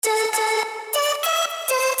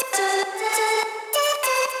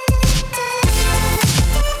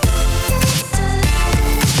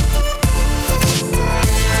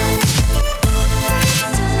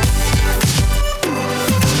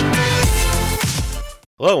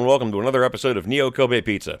Hello and welcome to another episode of Neo Kobe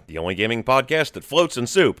Pizza, the only gaming podcast that floats in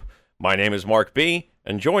soup. My name is Mark B,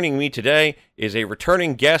 and joining me today is a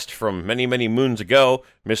returning guest from many, many moons ago,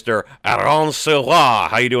 Mr. Aaron Silla.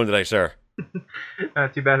 How you doing today, sir?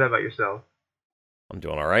 Not too bad. How about yourself? I'm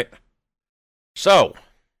doing all right. So,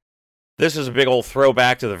 this is a big old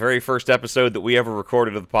throwback to the very first episode that we ever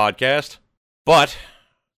recorded of the podcast, but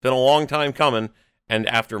it's been a long time coming, and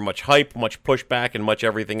after much hype, much pushback, and much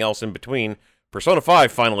everything else in between, Persona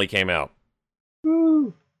 5 finally came out.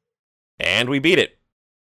 Woo! And we beat it.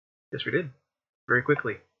 Yes, we did. Very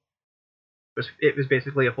quickly. It was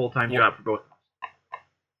basically a full-time job for both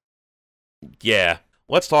of us. Yeah,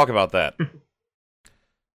 let's talk about that.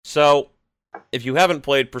 So, if you haven't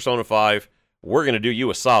played Persona 5, we're going to do you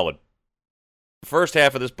a solid. The first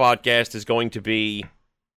half of this podcast is going to be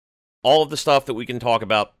all of the stuff that we can talk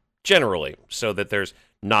about generally, so that there's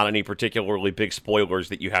not any particularly big spoilers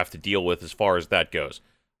that you have to deal with as far as that goes.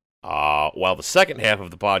 While the second half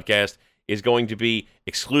of the podcast is going to be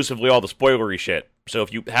exclusively all the spoilery shit. So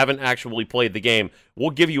if you haven't actually played the game,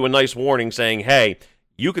 we'll give you a nice warning saying, hey,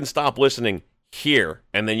 you can stop listening here,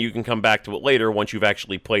 and then you can come back to it later once you've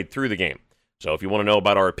actually played through the game. So if you want to know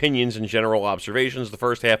about our opinions and general observations, the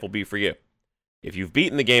first half will be for you. If you've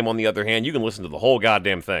beaten the game, on the other hand, you can listen to the whole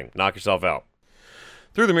goddamn thing. Knock yourself out.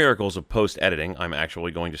 Through the miracles of post-editing, I'm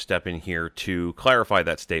actually going to step in here to clarify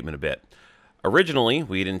that statement a bit. Originally,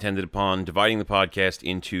 we had intended upon dividing the podcast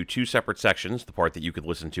into two separate sections, the part that you could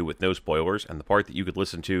listen to with no spoilers, and the part that you could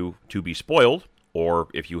listen to be spoiled, or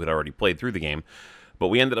if you had already played through the game. But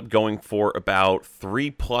we ended up going for about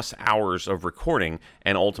 3+ hours of recording,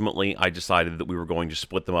 and ultimately I decided that we were going to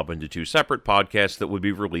split them up into two separate podcasts that would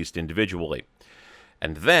be released individually.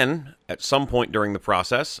 And then, at some point during the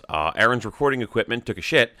process, Aaron's recording equipment took a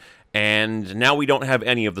shit, and now we don't have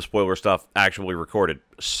any of the spoiler stuff actually recorded.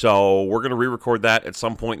 So we're going to re-record that at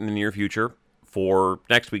some point in the near future for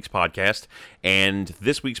next week's podcast, and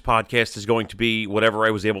this week's podcast is going to be whatever I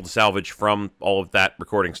was able to salvage from all of that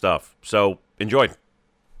recording stuff. So, enjoy.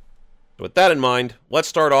 With that in mind, let's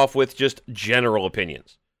start off with just general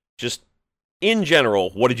opinions. Just, in general,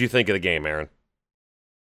 what did you think of the game, Aaron?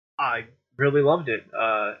 I really loved it.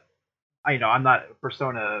 I'm not a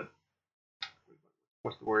Persona.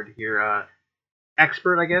 What's the word here?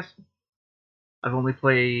 Expert, I guess. I've only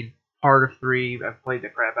played part of 3. I've played the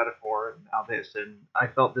crap out of 4, and now this, and I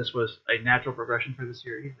felt this was a natural progression for the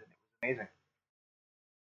series, and it was amazing.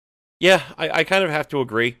 Yeah, I kind of have to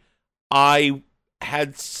agree. I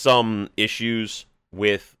had some issues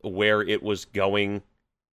with where it was going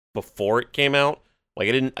before it came out. Like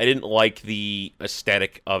I didn't like the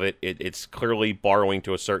aesthetic of it. It's clearly borrowing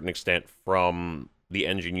to a certain extent from the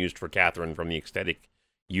engine used for Catherine, from the aesthetic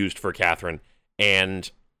used for Catherine, and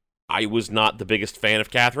I was not the biggest fan of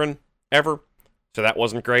Catherine ever, so that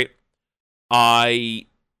wasn't great. I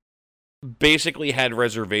basically had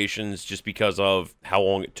reservations just because of how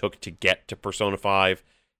long it took to get to Persona 5,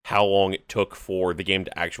 how long it took for the game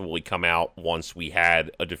to actually come out once we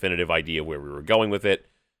had a definitive idea where we were going with it.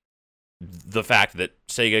 The fact that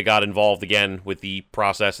Sega got involved again with the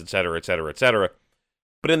process, etc., etc., etc.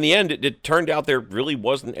 But in the end, it turned out there really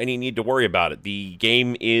wasn't any need to worry about it. The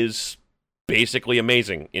game is basically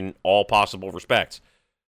amazing in all possible respects.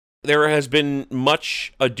 There has been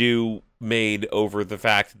much ado made over the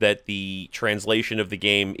fact that the translation of the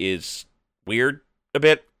game is weird a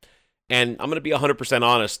bit. And I'm going to be 100%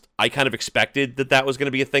 honest, I kind of expected that was going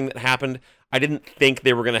to be a thing that happened. I didn't think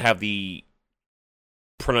they were going to have the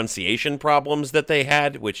pronunciation problems that they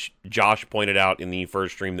had, which Josh pointed out in the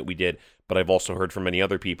first stream that we did, but I've also heard from many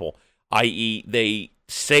other people, i.e. they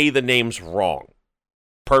say the names wrong,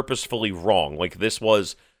 purposefully wrong. Like this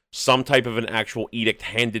was some type of an actual edict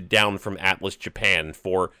handed down from Atlas Japan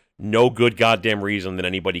for no good goddamn reason that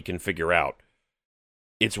anybody can figure out.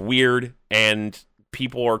 It's weird, and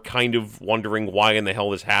people are kind of wondering why in the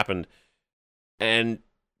hell this happened, and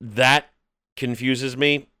that confuses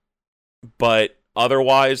me, but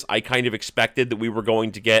otherwise, I kind of expected that we were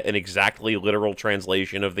going to get an exactly literal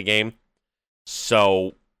translation of the game.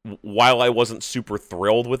 So, while I wasn't super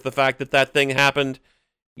thrilled with the fact that thing happened,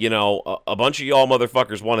 you know, a bunch of y'all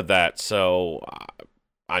motherfuckers wanted that. So,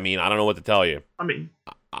 I mean, I don't know what to tell you.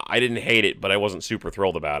 I didn't hate it, but I wasn't super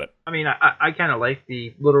thrilled about it. I mean, I kind of like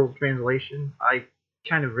the literal translation. I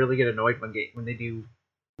kind of really get annoyed when they do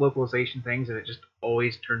localization things, and it just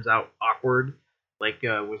always turns out awkward. Like,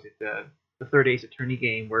 was it the third Ace Attorney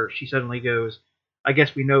game where she suddenly goes, I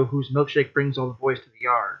guess we know whose milkshake brings all the boys to the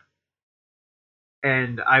yard.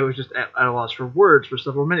 And I was just at a loss for words for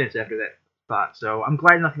several minutes after that thought. So I'm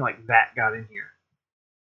glad nothing like that got in here.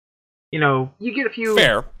 You know, you get a few...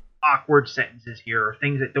 Fair. awkward sentences here or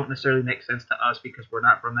things that don't necessarily make sense to us because we're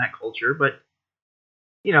not from that culture. But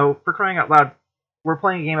for crying out loud, we're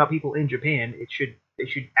playing a game about people in Japan. They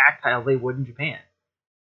should act how they would in Japan.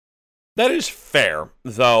 That is fair,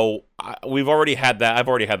 though. I've already had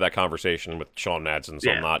that conversation with Sean Madsen,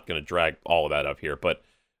 so I'm not going to drag all of that up here. But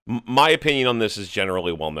my opinion on this is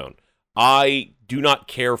generally well known. I do not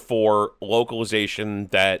care for localization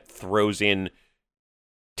that throws in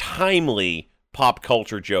timely pop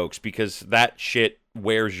culture jokes, because that shit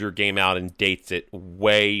wears your game out and dates it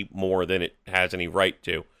way more than it has any right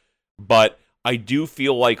to. But I do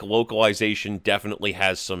feel like localization definitely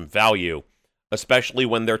has some value, especially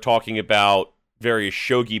when they're talking about various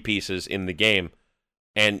shogi pieces in the game.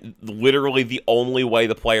 And literally the only way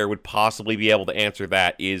the player would possibly be able to answer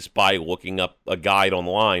that is by looking up a guide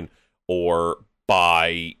online, or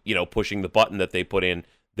by, pushing the button that they put in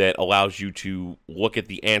that allows you to look at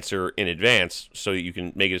the answer in advance so that you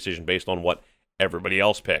can make a decision based on what everybody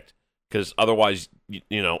else picked. Because otherwise,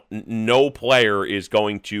 no player is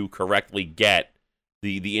going to correctly get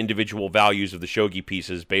the individual values of the shogi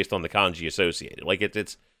pieces based on the kanji associated. Like,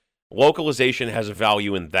 it's localization has a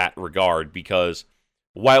value in that regard, because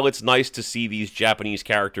while it's nice to see these Japanese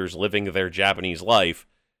characters living their Japanese life,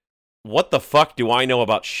 what the fuck do I know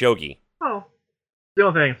about shogi? Well, the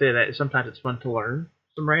only thing I can say to that is sometimes it's fun to learn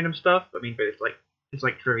some random stuff. I mean, but it's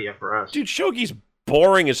like trivia for us. Dude, shogi's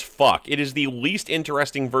boring as fuck. It is the least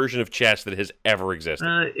interesting version of chess that has ever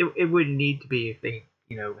existed. It would need to be if they,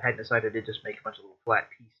 had decided to just make a bunch of little flat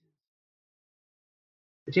pieces.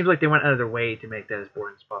 It seems like they went out of their way to make that as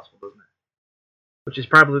boring as possible, doesn't it? Which is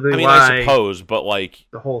probably why I suppose, but like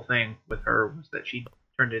the whole thing with her was that she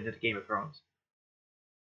turned it into Game of Thrones.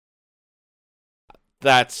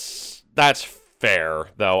 That's fair,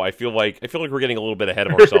 though. I feel like we're getting a little bit ahead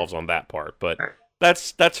of ourselves on that part, but right.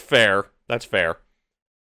 That's fair. That's fair.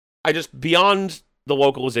 I just, beyond the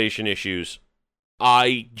localization issues,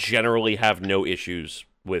 I generally have no issues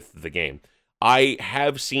with the game. I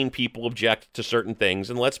have seen people object to certain things,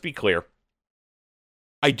 and let's be clear,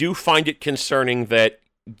 I do find it concerning that,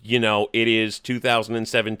 it is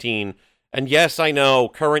 2017, and yes, I know,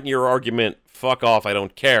 current year argument, fuck off, I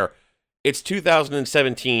don't care. It's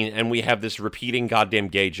 2017, and we have this repeating goddamn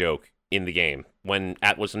gay joke in the game, when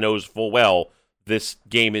Atlus knows full well this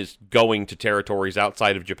game is going to territories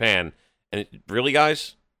outside of Japan. And really,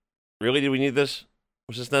 guys? Really, did we need this?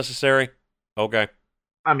 Was this necessary? Okay.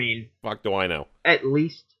 I mean, fuck do I know? At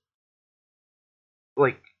least,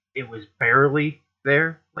 it was barely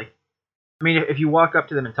there. If you walk up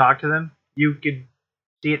to them and talk to them, you could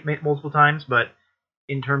see it multiple times, but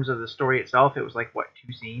in terms of the story itself, it was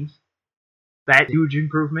 2 scenes? That huge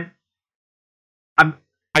improvement.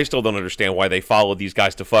 I still don't understand why they followed these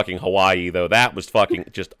guys to fucking Hawaii, though. That was fucking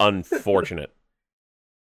just unfortunate.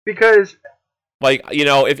 Because,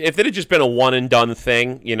 if it had just been a one-and-done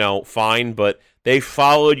thing, fine, but they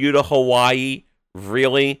followed you to Hawaii?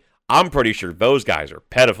 Really? I'm pretty sure those guys are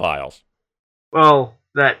pedophiles. Well,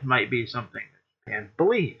 that might be something that Japan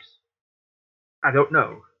believes. I don't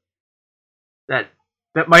know. That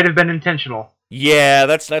might have been intentional. Yeah,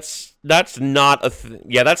 that's not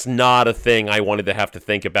that's not a thing I wanted to have to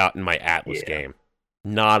think about in my Atlus game.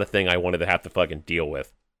 Not a thing I wanted to have to fucking deal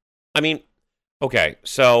with. I mean, okay,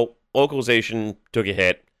 so localization took a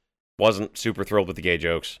hit. Wasn't super thrilled with the gay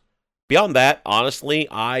jokes. Beyond that, honestly,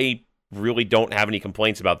 I really don't have any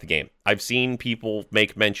complaints about the game. I've seen people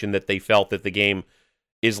make mention that they felt that the game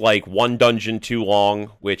is one dungeon too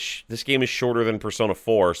long, which this game is shorter than Persona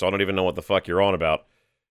 4, so I don't even know what the fuck you're on about.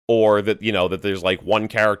 Or that, that there's one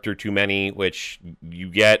character too many, which you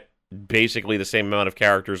get basically the same amount of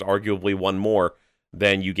characters, arguably one more,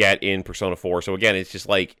 than you get in Persona 4. So again, it's just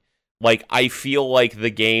I feel like the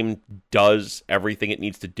game does everything it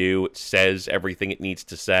needs to do. It says everything it needs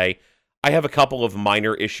to say. I have a couple of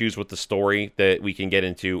minor issues with the story that we can get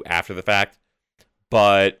into after the fact.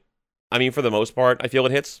 But, for the most part, I feel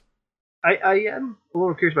it hits. I am a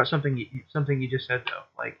little curious about something you just said,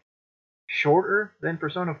 though. Shorter than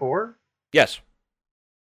Persona 4? Yes.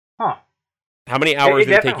 Huh. How many hours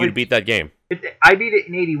did it take you to beat that game? I beat it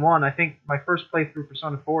in 81. I think my first playthrough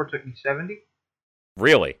Persona 4 took me 70.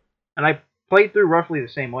 Really? And I played through roughly the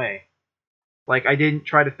same way. I didn't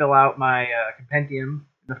try to fill out my compendium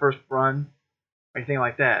in the first run, or anything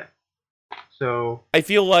like that. So I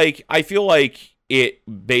feel like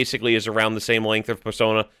it basically is around the same length of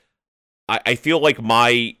Persona. I feel like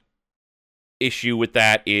my issue with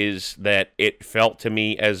that is that it felt to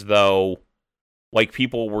me as though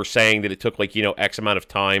people were saying that it took X amount of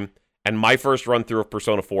time, and my first run through of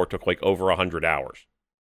Persona 4 took over 100 hours.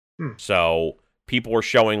 So people were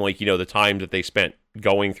showing the time that they spent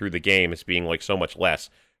going through the game as being like so much less.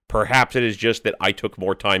 Perhaps it is just that I took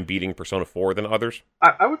more time beating Persona 4 than others.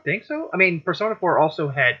 I would think so. I mean, Persona 4 also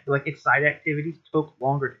had, like, its side activities took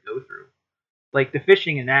longer to go through. Like, the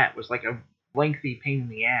fishing in that was like a lengthy pain in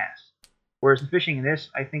the ass. Whereas the fishing in this,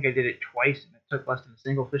 I think I did it twice and it took less than a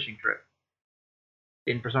single fishing trip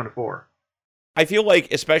in Persona 4. I feel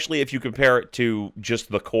like, especially if you compare it to just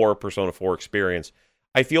the core Persona 4 experience,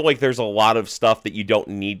 I feel like there's a lot of stuff that you don't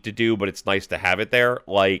need to do, but it's nice to have it there.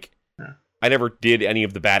 Like, Yeah. I never did any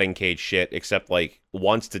of the batting cage shit except like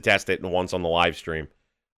once to test it and once on the live stream.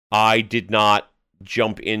 I did not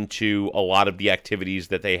jump into a lot of the activities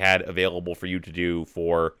that they had available for you to do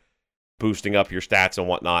for boosting up your stats and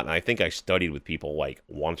whatnot. And I think I studied with people like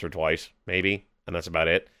once or twice, maybe, and that's about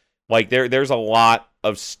it. Like there's a lot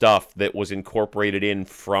of stuff that was incorporated in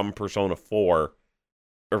from Persona 4,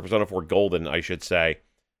 or Persona 4 Golden, I should say,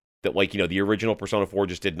 that like, the original Persona 4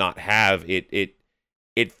 just did not have.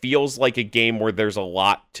 It feels like a game where there's a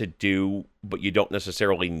lot to do, but you don't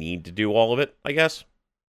necessarily need to do all of it, I guess.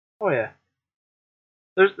 Oh yeah,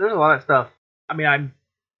 there's a lot of stuff. I mean, I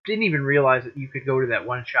didn't even realize that you could go to that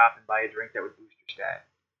one shop and buy a drink that would boost your stat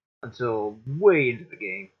until way into the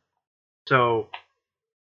game. So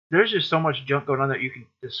there's just so much junk going on that you can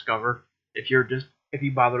discover if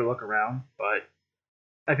you bother to look around. But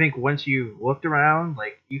I think once you've looked around,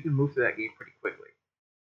 like, you can move through that game pretty quickly.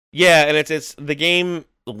 Yeah, and it's the game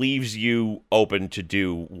leaves you open to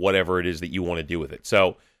do whatever it is that you want to do with it.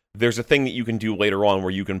 So there's a thing that you can do later on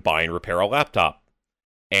where you can buy and repair a laptop.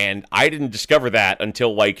 And I didn't discover that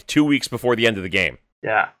until like 2 weeks before the end of the game.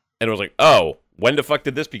 Yeah. And it was like, oh, when the fuck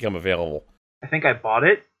did this become available? I think I bought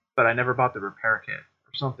it, but I never bought the repair kit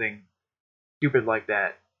or something stupid like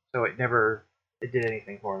that. So it did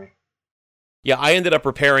anything for me. Yeah, I ended up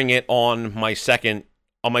repairing it on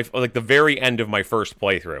the very end of my first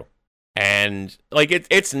playthrough. And like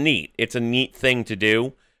it's neat. It's a neat thing to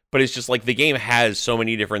do, but it's just like the game has so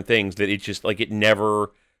many different things that it's just like it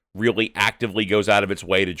never really actively goes out of its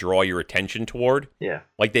way to draw your attention toward. Yeah.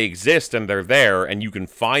 Like they exist and they're there and you can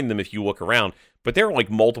find them if you look around, but there are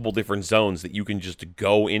like multiple different zones that you can just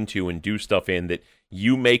go into and do stuff in that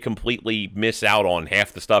you may completely miss out on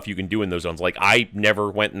half the stuff you can do in those zones. Like I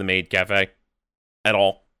never went in the maid cafe at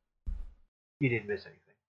all. You didn't miss anything.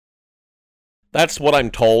 That's what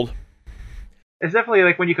I'm told. It's definitely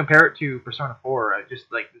like when you compare it to Persona 4,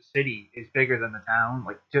 just like the city is bigger than the town,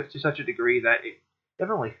 like to such a degree that it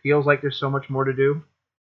definitely feels like there's so much more to do.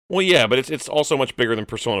 Well, yeah, but it's also much bigger than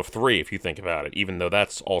Persona 3 if you think about it, even though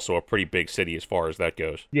that's also a pretty big city as far as that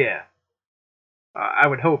goes. Yeah. I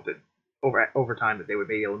would hope that over time that they would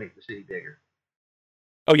be able to make the city bigger.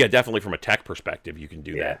 Oh yeah, definitely from a tech perspective you can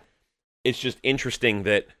do Yeah. that. It's just interesting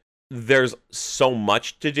that there's so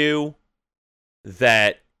much to do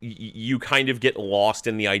that you kind of get lost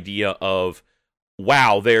in the idea of,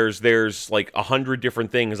 wow, there's like 100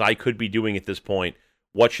 different things I could be doing at this point.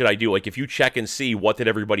 What should I do? Like, if you check and see what did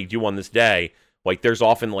everybody do on this day, like, there's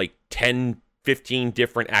often like 10, 15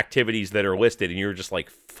 different activities that are listed, and you're just like,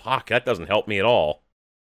 fuck, that doesn't help me at all.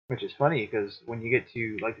 Which is funny, because when you get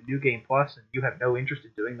to like the New Game Plus and you have no interest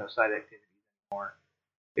in doing those side activities anymore,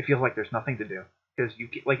 it feels like there's nothing to do. Because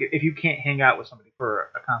if you can't hang out with somebody for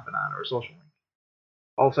a confidant or a social link,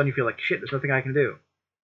 all of a sudden you feel like, shit, there's nothing I can do.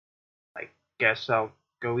 I guess I'll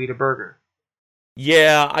go eat a burger.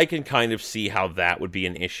 Yeah, I can kind of see how that would be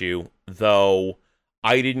an issue, though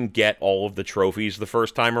I didn't get all of the trophies the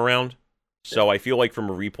first time around. So I feel like from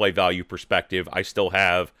a replay value perspective, I still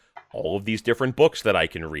have all of these different books that I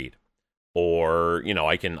can read. Or,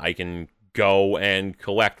 I can go and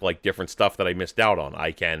collect like different stuff that I missed out on.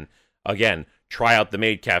 I can, again, try out the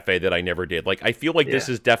maid cafe that I never did. Like, I feel like this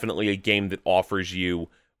is definitely a game that offers you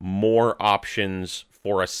more options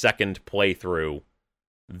for a second playthrough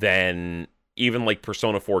than even like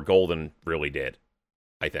Persona 4 Golden really did,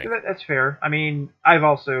 I think. That's fair. I mean, I've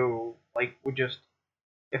also,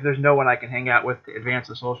 if there's no one I can hang out with to advance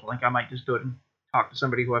the social link, I might just do it and talk to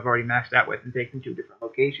somebody who I've already maxed out with and take them to a different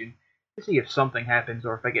location to see if something happens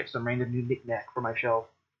or if I get some random new knick-knack for my shelf.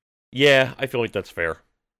 Yeah, I feel like that's fair.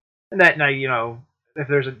 And that night, if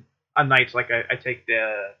there's a night, like I take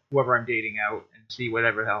whoever I'm dating out and see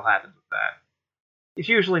whatever the hell happens with that. It's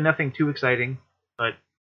usually nothing too exciting, but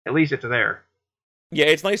at least it's there. Yeah,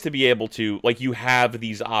 it's nice to be able to, like, you have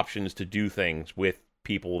these options to do things with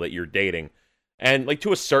people that you're dating. And, like,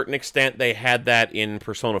 to a certain extent, they had that in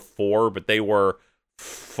Persona 4, but they were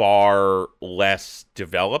far less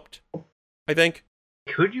developed, I think.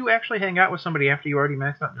 Could you actually hang out with somebody after you already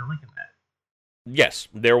maxed out your link in that? Yes,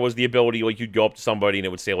 there was the ability, like, you'd go up to somebody and it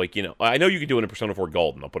would say, like, I know you could do it in Persona 4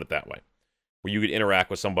 Golden, I'll put it that way. where you could interact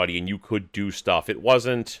with somebody and you could do stuff. It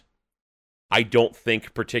wasn't, I don't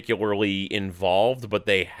think, particularly involved, but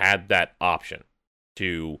they had that option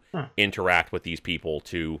to interact with these people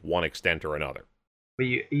to one extent or another. But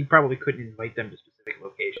you probably couldn't invite them to specific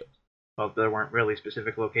locations. Well, there weren't really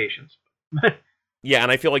specific locations. Yeah,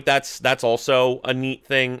 and I feel like that's also a neat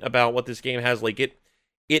thing about what this game has. Like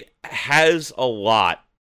it has a lot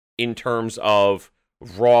in terms of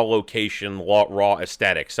raw location, raw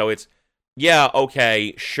aesthetic. So it's, yeah,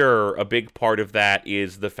 okay, sure, a big part of that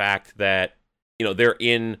is the fact that, you know, they're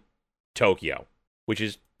in Tokyo, which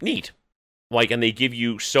is neat. Like, and they give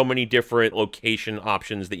you so many different location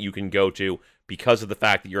options that you can go to because of the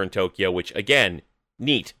fact that you're in Tokyo, which, again,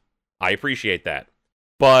 neat. I appreciate that.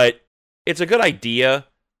 But it's a good idea.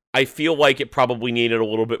 I feel like it probably needed a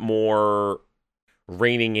little bit more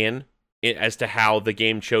reining in as to how the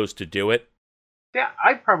game chose to do it. Yeah,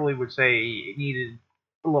 I probably would say it needed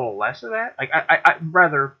a little less of that. Like,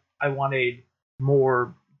 I wanted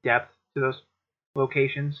more depth to those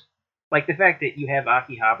locations. Like, the fact that you have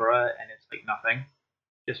Akihabara and it's, like, nothing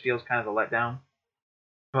just feels kind of a letdown.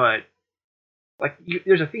 But, like,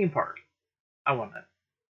 there's a theme park. I want to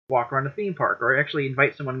walk around a theme park or actually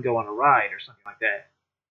invite someone to go on a ride or something like that.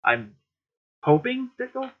 I'm hoping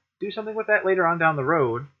that they'll do something with that later on down the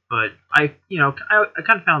road, but I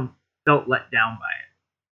kind of felt let down by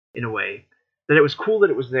it in a way. That it was cool that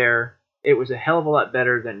it was there. It was a hell of a lot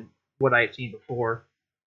better than what I had seen before,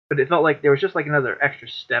 but it felt like there was just like another extra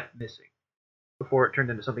step missing before it turned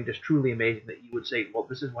into something just truly amazing that you would say, well,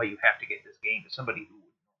 this is why you have to get this game to somebody who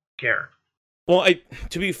would care. Well,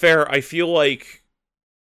 to be fair, I feel like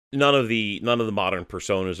none of the modern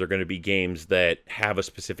Personas are going to be games that have a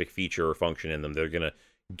specific feature or function in them. They're going to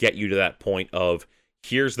get you to that point of,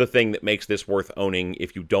 here's the thing that makes this worth owning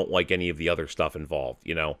if you don't like any of the other stuff involved,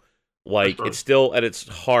 you know? Like, it's still, at its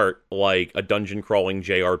heart, like a dungeon-crawling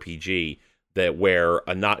JRPG where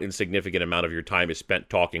a not insignificant amount of your time is spent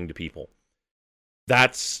talking to people.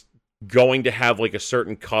 That's going to have, like, a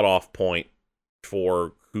certain cutoff point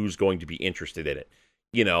for who's going to be interested in it.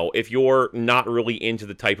 You know, if you're not really into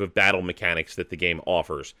the type of battle mechanics that the game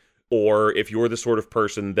offers, or if you're the sort of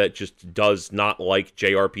person that just does not like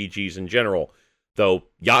JRPGs in general, though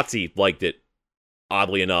Yahtzee liked it,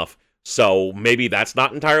 oddly enough, so maybe that's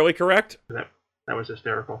not entirely correct. That was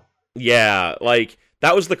hysterical. Yeah, like,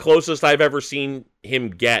 that was the closest I've ever seen him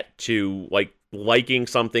get to, like, liking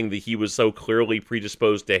something that he was so clearly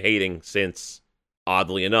predisposed to hating since,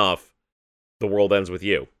 oddly enough, The World Ends With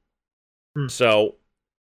You. So,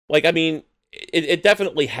 like, I mean, it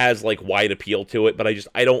definitely has, like, wide appeal to it, but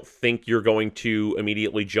I don't think you're going to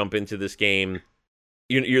immediately jump into this game.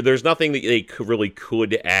 There's nothing that they really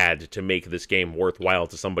could add to make this game worthwhile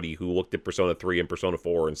to somebody who looked at Persona 3 and Persona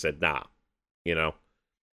 4 and said, nah, you know?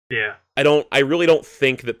 Yeah. I really don't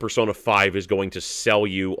think that Persona 5 is going to sell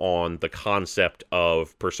you on the concept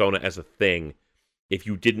of Persona as a thing if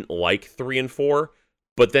you didn't like 3 and 4.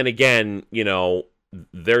 But then again, you know,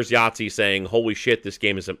 there's Yahtzee saying, holy shit, this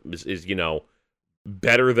game is you know,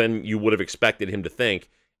 better than you would have expected him to think.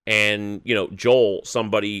 And, you know, Joel,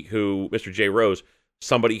 Mr. J. Rose,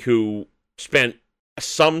 somebody who spent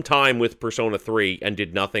some time with Persona 3 and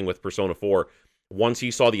did nothing with Persona 4, once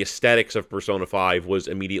he saw the aesthetics of Persona 5, was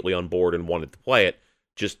immediately on board and wanted to play it.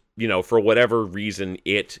 Just, you know, for whatever reason,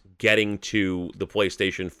 it getting to the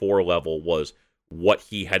PlayStation 4 level was what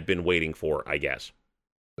he had been waiting for, I guess.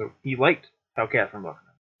 So he liked how Catherine looked.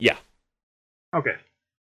 Yeah. Okay.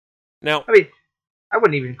 Now, I mean, I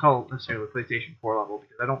wouldn't even call it necessarily PlayStation 4 level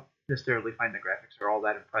because I don't necessarily find the graphics are all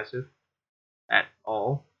that impressive at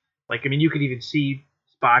all. Like, I mean, you could even see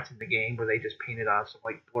spots in the game where they just painted on some,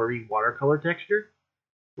 like, blurry watercolor texture.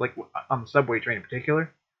 Like, on the subway train in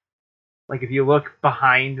particular. Like, if you look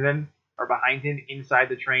behind them, or behind him inside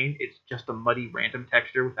the train, it's just a muddy random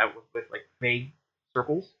texture with like, vague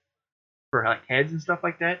circles for, like, heads and stuff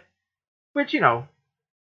like that. Which, you know,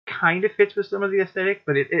 kind of fits with some of the aesthetic,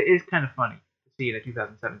 but it is kind of funny to see in a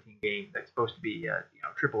 2017 game that's supposed to be a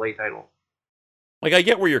AAA title. Like, I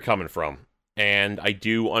get where you're coming from, and I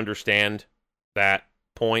do understand that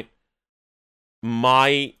point.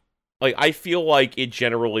 I feel like it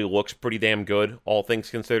generally looks pretty damn good, all things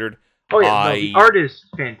considered. Oh yeah, no, the art is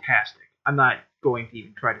fantastic. I'm not going to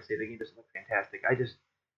even try to say the game doesn't look fantastic. I just,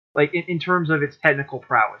 like, in terms of its technical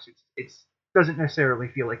prowess, it's doesn't necessarily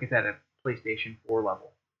feel like it's at a PlayStation 4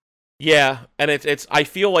 level. Yeah, and it's I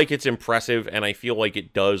feel like it's impressive, and I feel like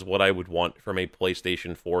it does what I would want from a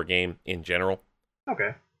PlayStation 4 game in general.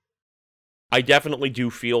 Okay. I definitely do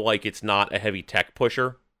feel like it's not a heavy tech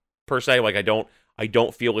pusher, per se. Like, I don't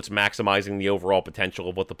feel it's maximizing the overall potential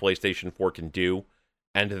of what the PlayStation 4 can do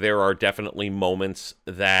and there are definitely moments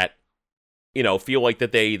that, feel like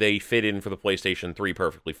that they fit in for the PlayStation 3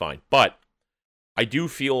 perfectly fine. But I do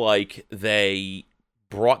feel like they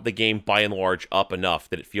brought the game by and large up enough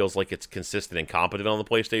that it feels like it's consistent and competent on the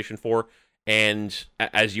PlayStation 4. And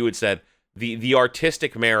as you had said, the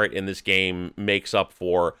artistic merit in this game makes up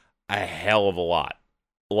for a hell of a lot.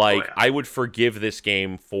 Like, I would forgive this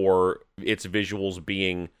game for its visuals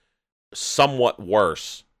being somewhat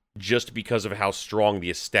worse just because of how strong the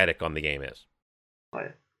aesthetic on the game is.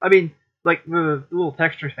 I mean, like the little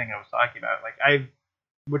texture thing I was talking about, like I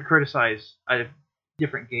would criticize a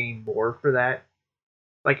different game more for that.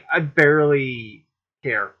 Like I barely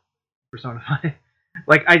care Persona 5.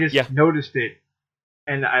 Like I just noticed it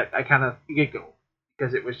and I kind of giggled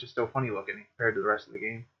because it was just so funny looking compared to the rest of the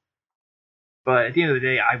game. But at the end of the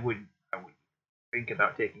day, I would think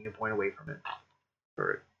about taking a point away from it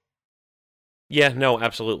for it. Yeah, no,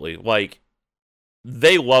 absolutely. Like,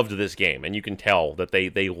 they loved this game, and you can tell that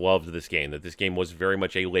they loved this game, that this game was very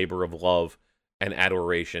much a labor of love and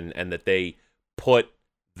adoration, and that they put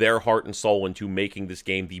their heart and soul into making this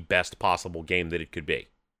game the best possible game that it could be.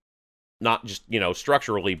 Not just,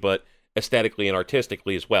 structurally, but aesthetically and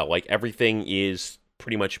artistically as well. Like, everything is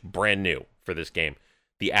pretty much brand new for this game.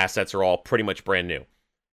 The assets are all pretty much brand new.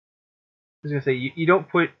 I was going to say, you don't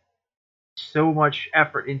put so much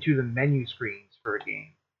effort into the menu screens for a game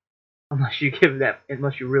unless you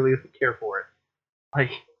really care for it.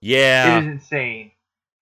 Like, yeah, it is insane.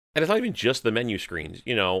 And it's not even just the menu screens,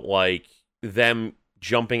 like them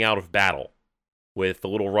jumping out of battle with the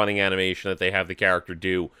little running animation that they have the character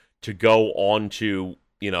do to go on to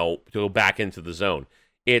go back into the zone.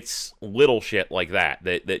 It's little shit like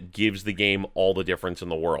that gives the game all the difference in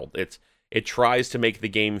the world. It tries to make the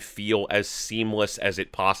game feel as seamless as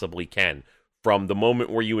it possibly can. From the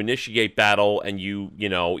moment where you initiate battle and you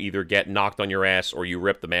either get knocked on your ass or you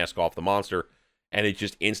rip the mask off the monster, and it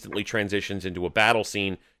just instantly transitions into a battle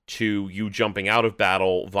scene, to you jumping out of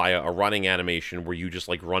battle via a running animation where you just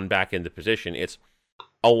like run back into position. It's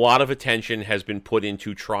a lot of attention has been put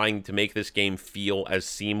into trying to make this game feel as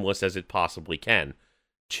seamless as it possibly can,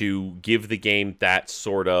 to give the game that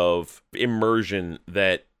sort of immersion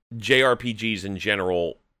that JRPGs in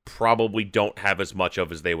general probably don't have as much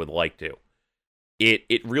of as they would like to.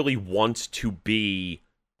 It really wants to be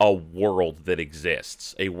a world that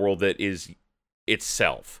exists, a world that is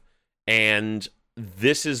itself. And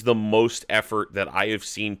this is the most effort that I have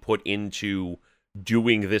seen put into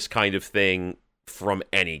doing this kind of thing from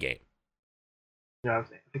any game. Yeah, I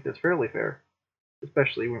think that's fairly fair,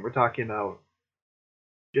 especially when we're talking about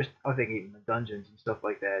just, I think, even the dungeons and stuff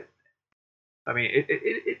like that. I mean,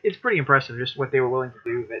 it's pretty impressive just what they were willing to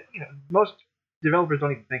do that most developers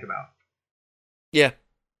don't even think about. Yeah.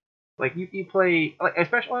 Like you play, like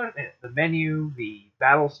especially the menu, the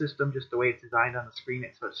battle system, just the way it's designed on the screen,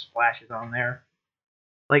 it sort of splashes on there.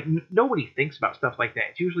 Like nobody thinks about stuff like that.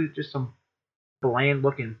 It's usually just some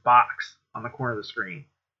bland-looking box on the corner of the screen.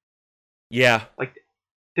 Yeah. Like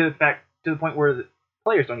to the point where the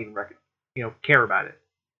players don't even care about it.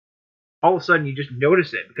 All of a sudden, you just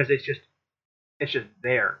notice it because it's just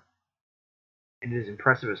there, and it is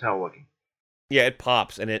impressive as hell looking. Yeah, it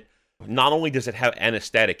pops, and it not only does it have an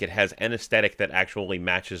aesthetic, it has an aesthetic that actually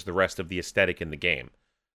matches the rest of the aesthetic in the game.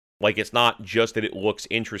 Like, it's not just that it looks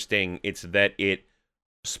interesting, it's that it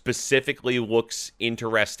specifically looks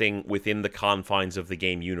interesting within the confines of the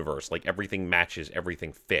game universe. Like, everything matches,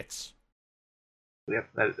 everything fits. Yep,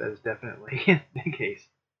 that is definitely the case.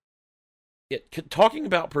 Yeah, talking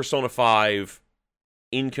about Persona 5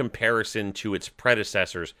 in comparison to its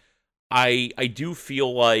predecessors, I do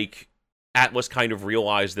feel like Atlus kind of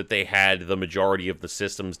realized that they had the majority of the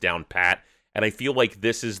systems down pat, and I feel like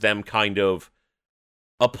this is them kind of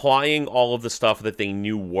applying all of the stuff that they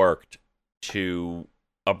knew worked to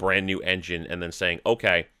a brand new engine and then saying,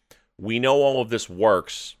 okay, we know all of this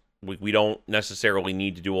works. We don't necessarily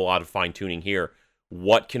need to do a lot of fine-tuning here.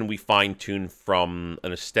 What can we fine-tune from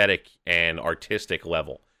an aesthetic and artistic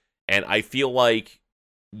level? And I feel like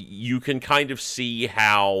you can kind of see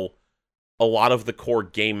how a lot of the core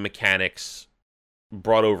game mechanics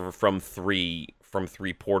brought over from 3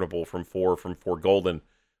 Portable, from 4 Golden,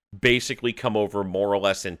 basically come over more or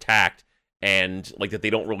less intact, and like that they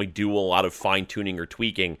don't really do a lot of fine-tuning or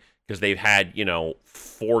tweaking because they've had,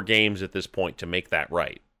 4 games at this point to make that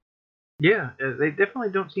right. Yeah, they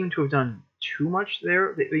definitely don't seem to have done too much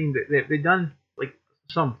there. They've done like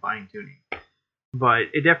some fine-tuning, but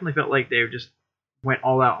it definitely felt like they just went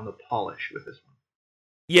all out on the polish with this one.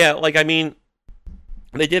 Yeah, like, I mean,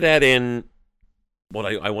 they did add in what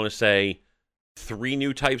I want to say three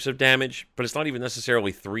new types of damage, but it's not even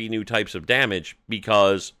necessarily three new types of damage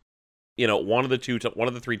because one of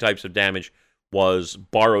the three types of damage was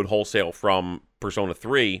borrowed wholesale from Persona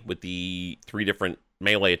 3 with the three different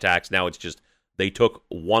melee attacks. Now it's just they took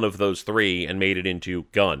one of those three and made it into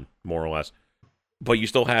gun, more or less. But you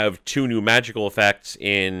still have two new magical effects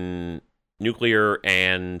in nuclear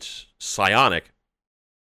and psionic.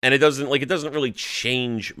 And it doesn't really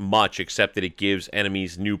change much except that it gives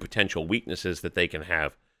enemies new potential weaknesses that they can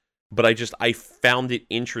have. But I found it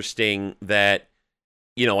interesting that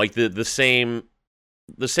the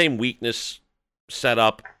same weakness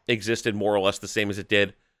setup existed more or less the same as it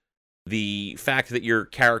did. The fact that your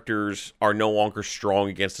characters are no longer strong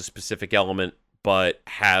against a specific element, but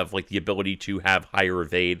have the ability to have higher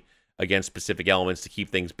evade against specific elements to keep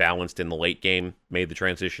things balanced in the late game made the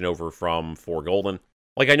transition over from 4 Golden.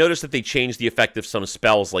 I noticed that they changed the effect of some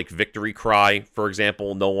spells, like Victory Cry, for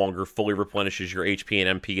example, no longer fully replenishes your HP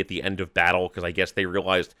and MP at the end of battle, because I guess they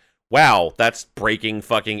realized, wow, that's breaking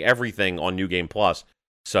fucking everything on New Game Plus.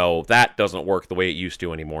 So that doesn't work the way it used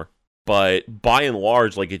to anymore. But by and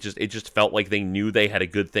large, it just felt like they knew they had a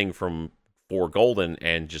good thing from 4 Golden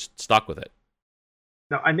and just stuck with it.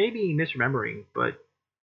 Now, I may be misremembering, but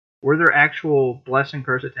were there actual Bless and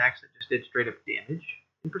Curse attacks that just did straight up damage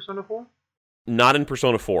in Persona 4? Not in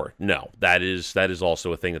Persona 4, no. That is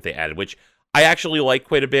also a thing that they added, which I actually like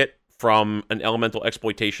quite a bit from an elemental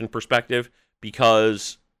exploitation perspective,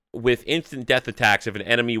 because with instant death attacks, if an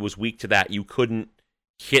enemy was weak to that, you couldn't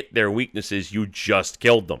hit their weaknesses, you just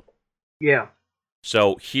killed them. Yeah.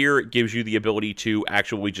 So here it gives you the ability to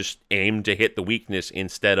actually just aim to hit the weakness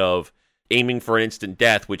instead of aiming for an instant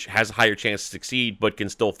death, which has a higher chance to succeed but can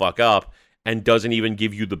still fuck up, and doesn't even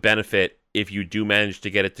give you the benefit if you do manage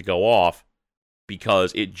to get it to go off,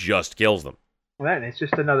 because it just kills them. Well, and it's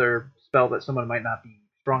just another spell that someone might not be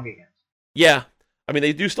strong against. Yeah. I mean,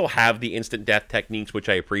 they do still have the instant death techniques, which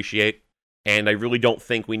I appreciate, and I really don't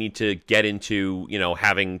think we need to get into,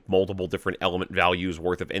 having multiple different element values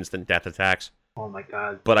worth of instant death attacks. Oh my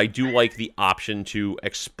god. But I do like the option to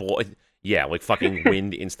exploit... Yeah, fucking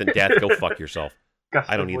wind instant death. Go fuck yourself.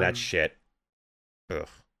 I don't need that shit. Ugh.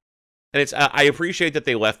 And I appreciate that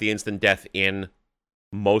they left the instant death in,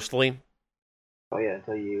 mostly. Oh yeah,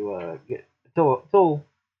 until you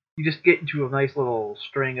just get into a nice little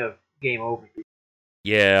string of game over.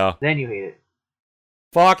 Yeah. Then you hate it.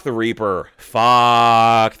 Fuck the Reaper.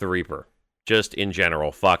 Fuck the Reaper. Just in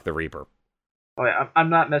general, fuck the Reaper. Oh yeah,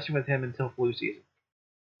 I'm not messing with him until flu season.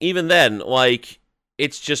 Even then,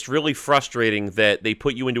 it's just really frustrating that they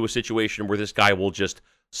put you into a situation where this guy will just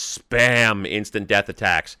spam instant death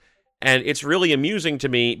attacks. And it's really amusing to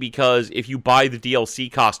me because if you buy the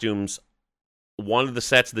DLC costumes, one of the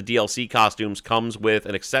sets of the DLC costumes comes with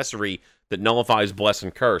an accessory that nullifies Bless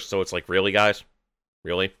and Curse. So it's really, guys?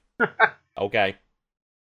 Really? Okay.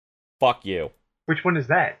 Fuck you. Which one is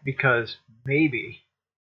that? Because maybe.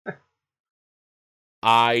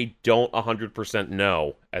 I don't 100%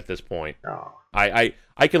 know at this point. Oh.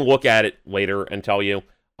 I can look at it later and tell you.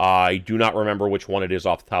 I do not remember which one it is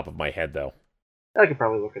off the top of my head, though. I could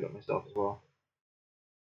probably look it up myself as well.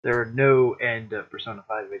 There are no end of Persona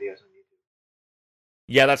 5 videos on YouTube.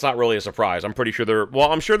 Yeah, that's not really a surprise. I'm pretty sure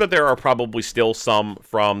I'm sure that there are probably still some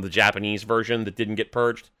from the Japanese version that didn't get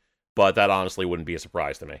purged, but that honestly wouldn't be a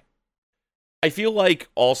surprise to me. I feel like,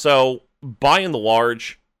 also, by and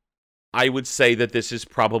large, I would say that this is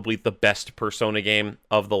probably the best Persona game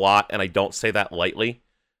of the lot, and I don't say that lightly.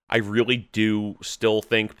 I really do still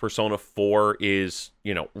think Persona 4 is,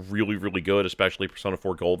 really, really good, especially Persona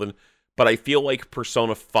 4 Golden, but I feel like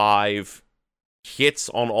Persona 5 hits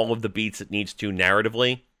on all of the beats it needs to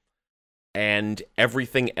narratively, and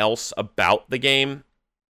everything else about the game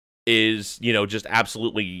is, just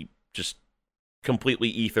absolutely, just completely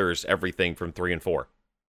ethers everything from 3 and 4.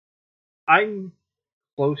 I'm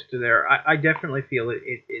close to there. I definitely feel it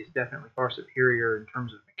is definitely far superior in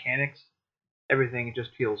terms of mechanics. Everything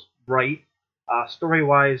just feels right.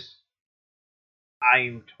 Story-wise,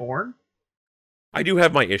 I'm torn. I do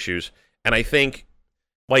have my issues, and I think,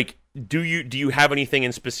 do you have anything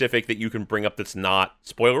in specific that you can bring up that's not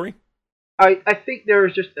spoilery? I think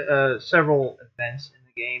there's just several events in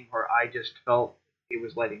the game where I just felt it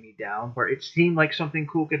was letting me down, where it seemed like something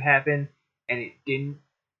cool could happen, and it didn't.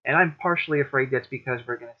 And I'm partially afraid that's because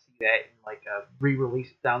we're going to see that in a re-release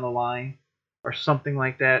down the line, or something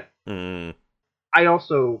like that. Mm. I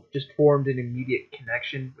also just formed an immediate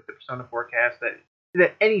connection with the Persona 4 cast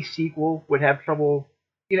that any sequel would have trouble.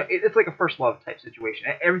 It's like a first love type situation.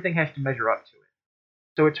 Everything has to measure up to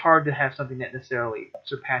it. So it's hard to have something that necessarily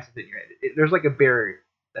surpasses it in your head. There's a barrier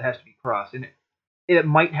that has to be crossed. And it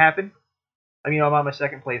might happen, I mean, I'm on my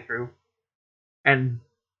second playthrough, and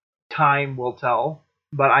time will tell,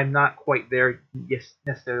 but I'm not quite there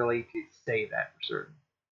necessarily to say that for certain.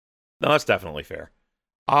 No, that's definitely fair.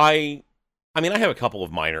 I mean, I have a couple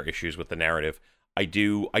of minor issues with the narrative. I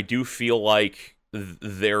do feel like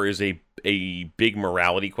there is a big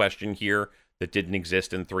morality question here that didn't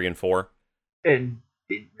exist in 3 and 4. And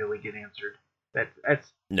didn't really get answered.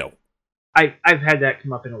 That's No. I've had that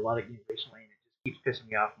come up in a lot of games recently, and it just keeps pissing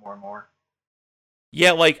me off more and more.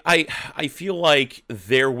 Yeah, like I feel like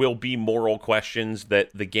there will be moral questions that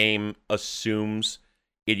the game assumes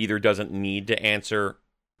it either doesn't need to answer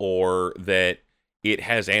or that it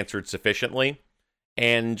has answered sufficiently.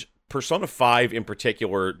 And Persona 5 in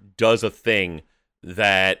particular does a thing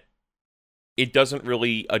that it doesn't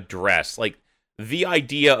really address. Like, the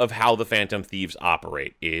idea of how the Phantom Thieves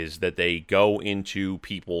operate is that they go into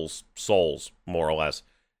people's souls, more or less,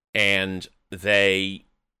 and they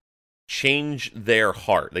change their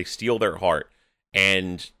heart. They steal their heart.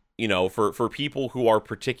 And, for people who are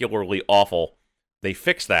particularly awful, they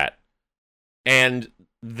fix that. And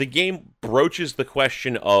the game broaches the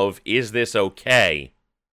question of, is this okay?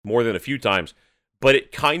 More than a few times. But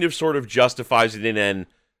it kind of sort of justifies it in an,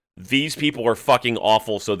 these people are fucking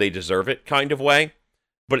awful, so they deserve it kind of way.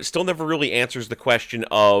 But it still never really answers the question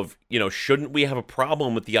of, shouldn't we have a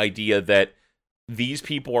problem with the idea that these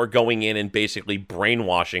people are going in and basically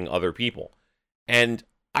brainwashing other people? And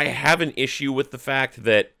I have an issue with the fact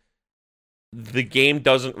that the game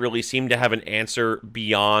doesn't really seem to have an answer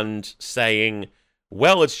beyond saying,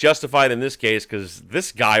 well, it's justified in this case because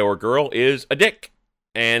this guy or girl is a dick.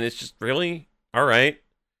 And it's just really, all right.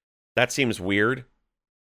 That seems weird.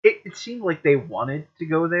 It seemed like they wanted to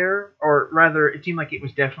go there, or rather, it seemed like it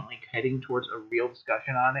was definitely heading towards a real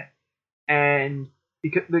discussion on it. And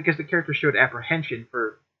because the character showed apprehension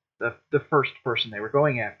for the first person they were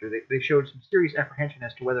going after, they showed some serious apprehension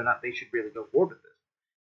as to whether or not they should really go forward with this,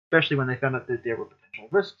 especially when they found out that there were potential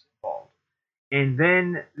risks involved. And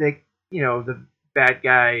then the bad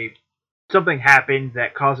guy, something happened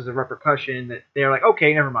that causes a repercussion that they're like,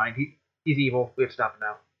 okay, never mind, he's evil, we have to stop him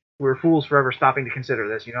now. We're fools forever stopping to consider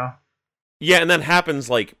this, Yeah, and that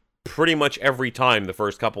happens, like, pretty much every time the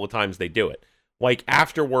first couple of times they do it. Like,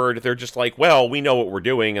 afterward, they're just like, well, we know what we're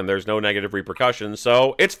doing, and there's no negative repercussions,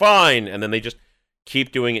 so it's fine! And then they just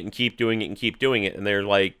keep doing it and keep doing it and keep doing it, and they're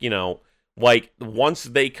like, like, once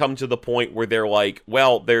they come to the point where they're like,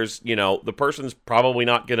 well, there's, the person's probably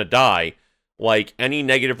not gonna die, like, any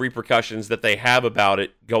negative repercussions that they have about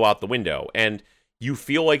it go out the window. And you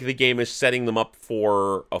feel like the game is setting them up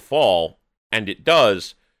for a fall, and it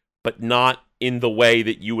does, but not in the way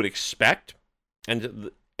that you would expect.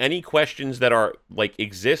 And any questions that are, like,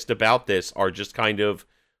 exist about this are just kind of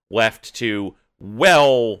left to,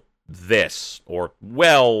 well, this, or,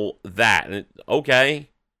 well, that. And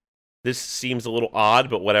okay, this seems a little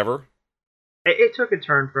odd, but whatever. It took a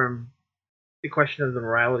turn from the question of the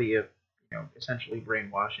morality of, essentially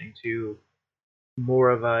brainwashing to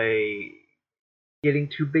more of a getting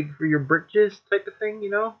too big for your britches type of thing,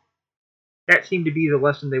 That seemed to be the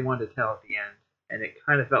lesson they wanted to tell at the end, and it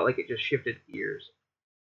kind of felt like it just shifted gears.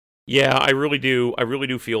 Yeah, I really do. I really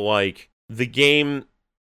do feel like the game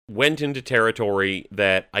went into territory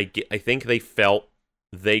that I think they felt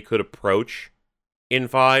they could approach in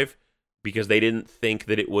 5 because they didn't think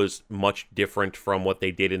that it was much different from what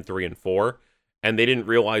they did in 3 and 4, and they didn't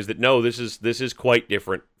realize that no, this is quite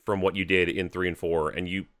different from what you did in 3 and 4, and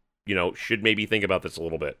you should maybe think about this a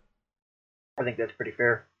little bit. I think that's pretty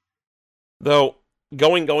fair. Though,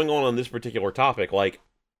 going on this particular topic, like,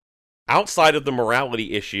 outside of the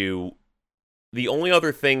morality issue, the only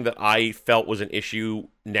other thing that I felt was an issue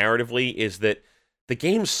narratively is that the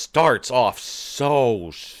game starts off so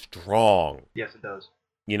strong. Yes, it does.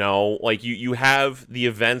 Like, you have the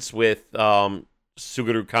events with Suguru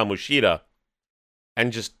Kamoshida,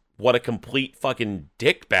 and just what a complete fucking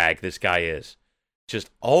dickbag this guy is. Just,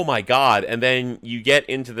 oh my god. And then you get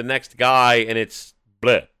into the next guy, and it's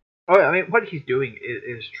bleh. Oh, I mean, what he's doing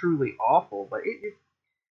is truly awful, but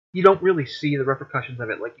you don't really see the repercussions of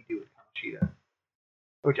it like you do with Kamoshida,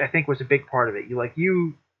 which I think was a big part of it.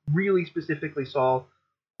 You really specifically saw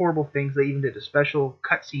horrible things. They even did a special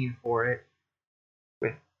cutscene for it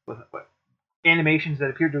with animations that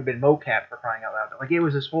appeared to have been mocap, for crying out loud. Like, it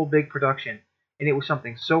was this whole big production, and it was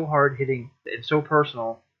something so hard-hitting and so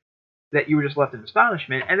personal that you were just left in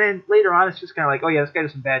astonishment. And then later on, it's just kind of like, oh yeah, this guy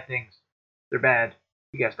does some bad things. They're bad.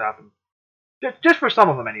 You gotta stop him. Just for some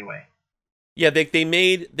of them, anyway. Yeah, they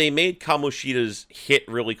made Kamoshida's hit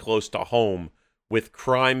really close to home with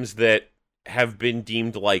crimes that have been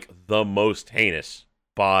deemed like the most heinous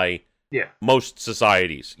by most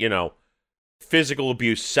societies. physical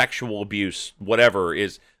abuse, sexual abuse, whatever,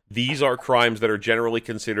 these are crimes that are generally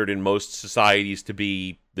considered in most societies to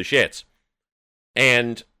be the shits.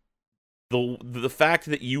 And the fact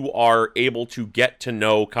that you are able to get to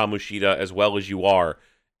know Kamoshida as well as you are,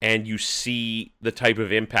 and you see the type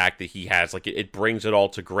of impact that he has, like it brings it all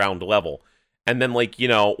to ground level. And then like,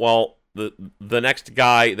 well, the next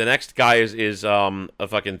guy is a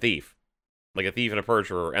fucking thief. Like a thief and a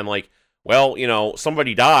perjurer, and like, well,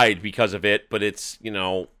 somebody died because of it, but it's,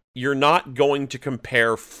 you're not going to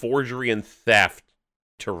compare forgery and theft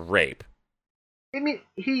to rape. I mean,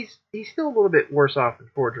 he's still a little bit worse off than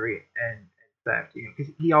forgery and theft,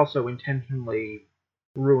 because he also intentionally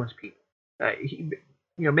ruins people. He,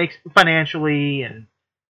 makes financially and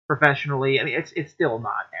professionally. I mean, it's still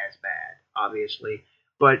not as bad, obviously,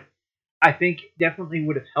 but I think definitely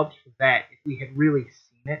would have helped for that if we had really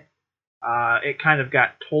seen it. It kind of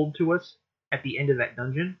got told to us at the end of that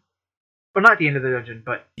dungeon. Well, not the end of the dungeon,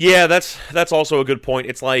 but yeah, that's also a good point.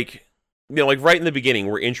 It's like, like right in the beginning,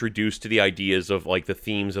 we're introduced to the ideas of like the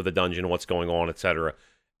themes of the dungeon, what's going on, etc.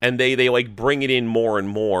 And they like bring it in more and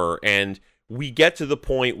more, and we get to the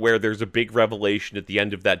point where there's a big revelation at the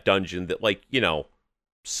end of that dungeon that like,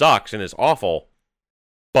 sucks and is awful,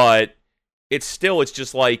 but it's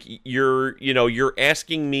just like you're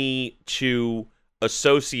asking me to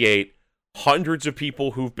associate hundreds of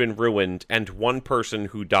people who've been ruined and one person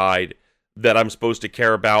who died that I'm supposed to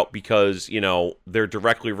care about because, they're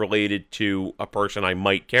directly related to a person I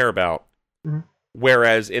might care about. Mm-hmm.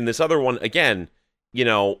 Whereas in this other one, again,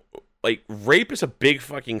 like rape is a big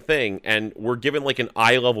fucking thing, and we're given like an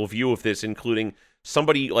eye-level view of this, including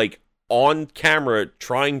somebody like on camera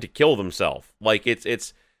trying to kill themselves. Like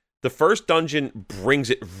it's the first dungeon brings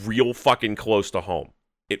it real fucking close to home.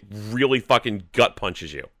 It really fucking gut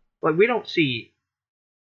punches you. Like, we don't see,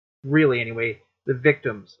 really anyway, the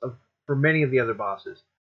victims for many of the other bosses.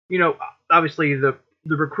 Obviously the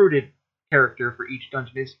recruited character for each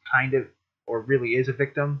dungeon is kind of, or really is a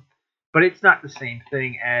victim, but it's not the same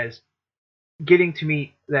thing as getting to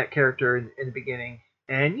meet that character in the beginning,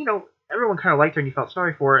 and, everyone kind of liked her and you felt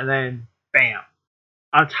sorry for her, and then, bam.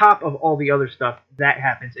 On top of all the other stuff, that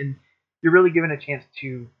happens, and you're really given a chance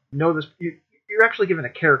to know this. You're actually given a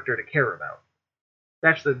character to care about.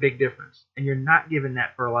 That's the big difference, and you're not given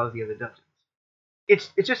that for a lot of the other dungeons.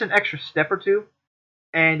 It's just an extra step or two,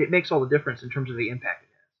 and it makes all the difference in terms of the impact it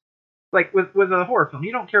has. Like with a horror film,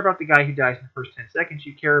 you don't care about the guy who dies in the first 10 seconds.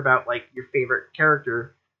 You care about like your favorite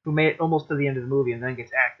character who made it almost to the end of the movie and then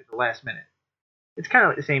gets axed at the last minute. It's kind of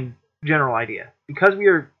like the same general idea. Because we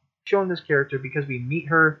are shown this character, because we meet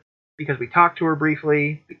her, because we talk to her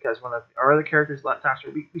briefly, because one of our other characters talks to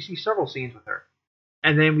her, we see several scenes with her,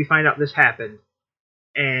 and then we find out this happened.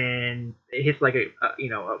 And it hits like a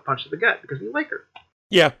punch to the gut because we like her.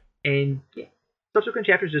 Yeah. And subsequent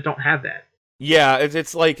chapters just don't have that. Yeah,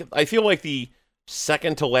 it's like I feel like the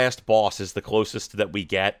second to last boss is the closest that we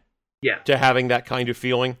get to having that kind of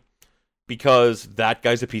feeling, because that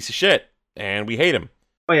guy's a piece of shit and we hate him.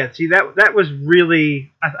 Oh yeah, see that was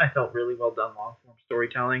really, I felt really well done long form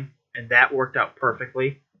storytelling, and that worked out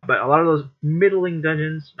perfectly. But a lot of those middle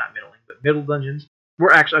dungeons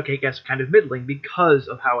were actually, okay, I guess kind of middling because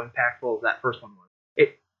of how impactful that first one was.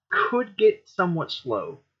 It could get somewhat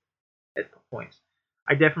slow at points.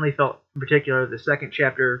 I definitely felt, in particular, the second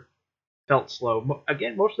chapter felt slow.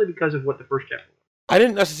 Again, mostly because of what the first chapter was. I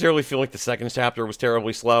didn't necessarily feel like the second chapter was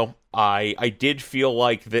terribly slow. I did feel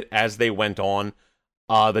like that as they went on,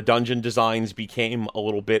 the dungeon designs became a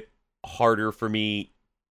little bit harder for me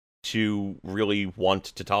to really want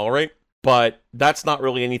to tolerate. But that's not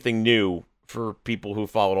really anything new. For people who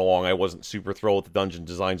followed along, I wasn't super thrilled with the dungeon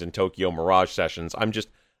designs in Tokyo Mirage Sessions.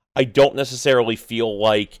 I don't necessarily feel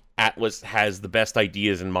like Atlus has the best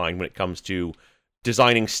ideas in mind when it comes to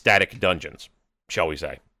designing static dungeons, shall we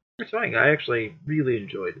say. It's fine. I actually really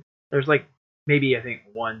enjoyed it. There's like, maybe I think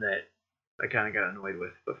one that I kind of got annoyed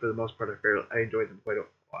with, but for the most part, I enjoyed them quite a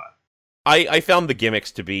lot. I found the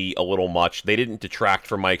gimmicks to be a little much. They didn't detract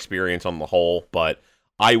from my experience on the whole, but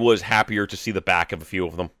I was happier to see the back of a few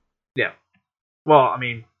of them. Yeah. Well, I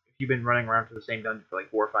mean, if you've been running around to the same dungeon for like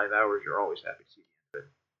 4 or 5 hours, you're always happy to see the end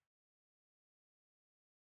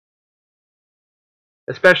of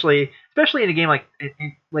it. Especially in a game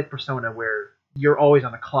like Persona, where you're always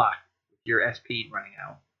on the clock with your SP running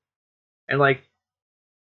out, and like,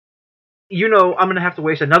 I'm gonna have to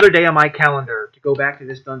waste another day on my calendar to go back to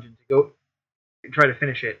this dungeon to go and try to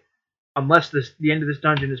finish it, unless the end of this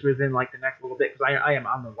dungeon is within like the next little bit, because I am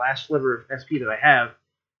on the last sliver of SP that I have.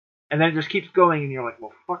 And then it just keeps going, and you're like,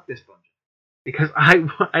 well, fuck this dungeon. Because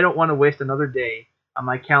I don't want to waste another day on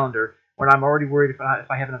my calendar when I'm already worried if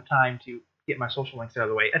I have enough time to get my social links out of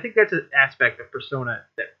the way. I think that's an aspect of Persona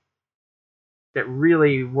that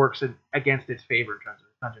really works against its favor in terms of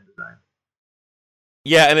dungeon design.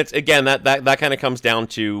 Yeah, and it's again that kind of comes down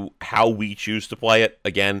to how we choose to play it.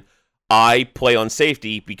 Again, I play on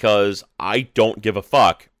safety because I don't give a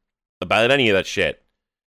fuck about any of that shit.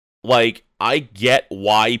 Like, I get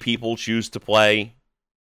why people choose to play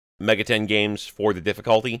Megaten games for the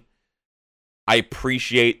difficulty. I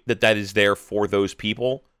appreciate that is there for those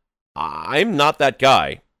people. I'm not that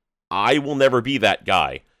guy. I will never be that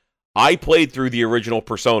guy. I played through the original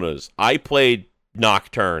Personas. I played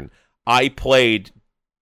Nocturne. I played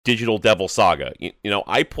Digital Devil Saga.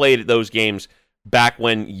 I played those games back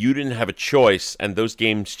when you didn't have a choice, and those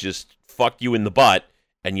games just fucked you in the butt,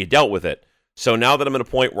 and you dealt with it. So now that I'm at a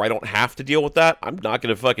point where I don't have to deal with that, I'm not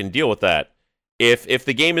going to fucking deal with that. If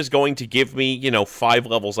the game is going to give me, 5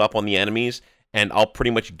 levels up on the enemies, and I'll pretty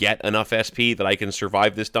much get enough SP that I can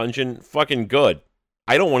survive this dungeon, fucking good.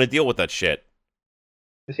 I don't want to deal with that shit.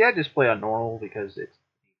 See, I just play on normal because it's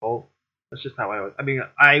default. That's just how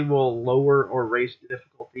I will lower or raise the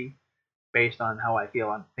difficulty based on how I feel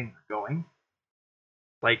on things are going.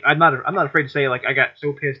 Like, I'm not afraid to say, like, I got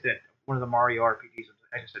so pissed at one of the Mario RPGs,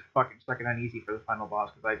 I just said fucking stuck it on easy for the final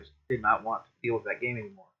boss because I just did not want to deal with that game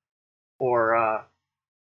anymore. Or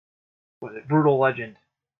what was it, Brutal Legend?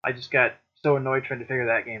 I just got so annoyed trying to figure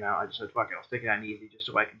that game out. I just said fuck it, I'll stick it on easy just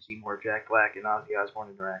so I can see more Jack Black and Ozzy Osbourne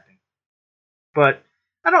interacting. But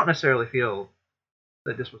I don't necessarily feel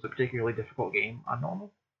that this was a particularly difficult game on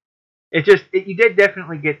normal. You did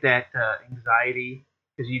definitely get that anxiety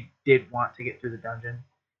because you did want to get through the dungeon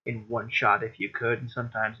in one shot if you could, and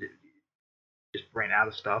sometimes it just ran out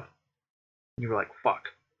of stuff. And you were like, fuck.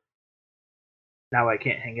 Now I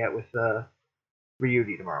can't hang out with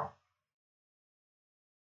Ryuji tomorrow.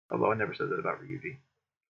 Although I never said that about Ryuji.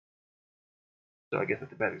 So I guess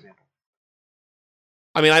that's a bad example.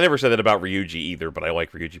 I mean, I never said that about Ryuji either, but I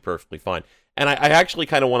like Ryuji perfectly fine. And I actually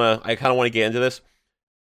kind of want to get into this.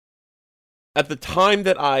 At the time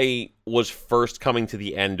that I was first coming to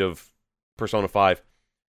the end of Persona 5,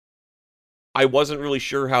 I wasn't really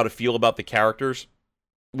sure how to feel about the characters.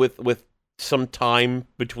 With some time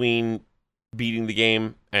between beating the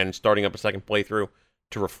game and starting up a second playthrough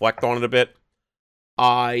to reflect on it a bit,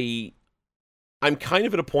 I'm kind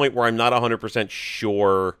of at a point where I'm not 100%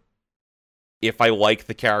 sure if I like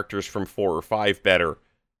the characters from 4 or 5 better,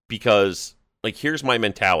 because, like, here's my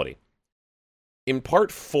mentality. In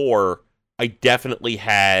part 4, I definitely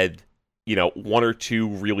had, 1 or 2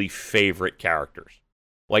 really favorite characters.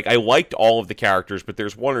 Like, I liked all of the characters, but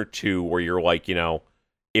there's 1 or 2 where you're like,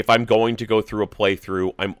 if I'm going to go through a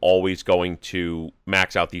playthrough, I'm always going to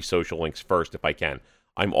max out these social links first if I can.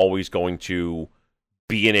 I'm always going to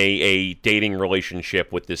be in a dating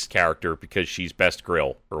relationship with this character because she's best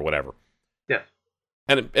grill or whatever. Yeah.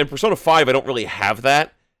 And in Persona 5, I don't really have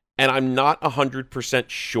that, and I'm not 100%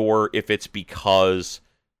 sure if it's because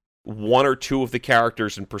 1 or 2 of the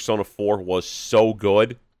characters in Persona 4 was so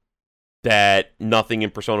good that nothing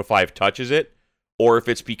in Persona 5 touches it, or if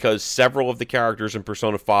it's because several of the characters in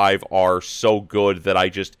Persona 5 are so good that I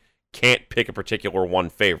just can't pick a particular one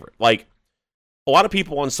favorite. Like, a lot of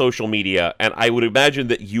people on social media, and I would imagine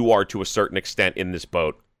that you are to a certain extent in this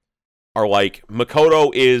boat, are like,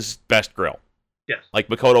 Makoto is best grill. Yes. Like,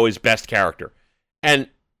 Makoto is best character. And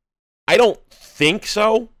I don't think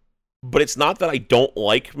so, but it's not that I don't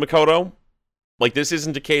like Makoto. Like, this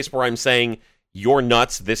isn't a case where I'm saying, you're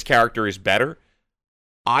nuts, this character is better.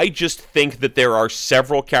 I just think that there are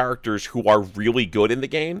several characters who are really good in the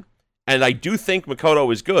game, and I do think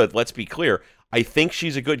Makoto is good, let's be clear. I think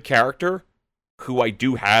she's a good character, who I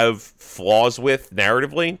do have flaws with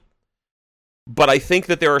narratively, but I think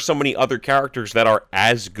that there are so many other characters that are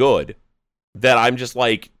as good that I'm just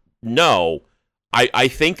like, no, I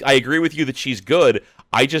think I agree with you that she's good,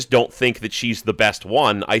 I just don't think that she's the best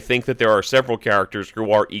one. I think that there are several characters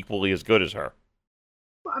who are equally as good as her.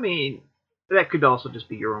 I mean, that could also just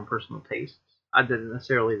be your own personal tastes, other than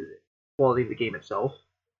necessarily the quality of the game itself,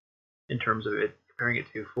 in terms of it comparing it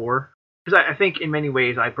to 4. Because I think in many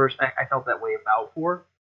ways I felt that way about 4.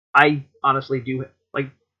 I honestly do,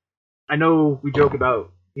 like, I know we joke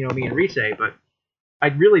about, me and Rise, but I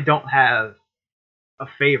really don't have a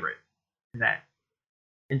favorite in that,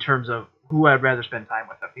 in terms of who I'd rather spend time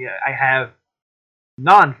with. I have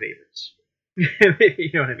non-favorites. You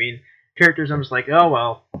know what I mean? Characters I'm just like, oh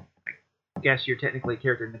well, I guess you're technically a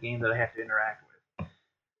character in the game that I have to interact with.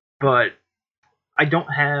 But I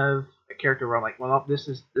don't have a character where I'm like, well, this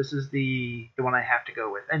is the one I have to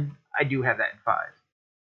go with, and I do have that in 5.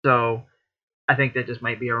 So I think that just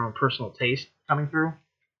might be our own personal taste coming through.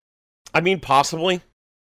 I mean, possibly.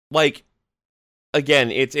 Like,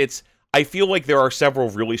 again, it's I feel like there are several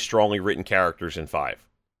really strongly written characters in 5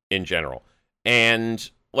 in general. And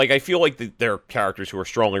like I feel like there are characters who are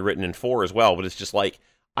strongly written in 4 as well, but it's just like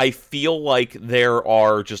I feel like there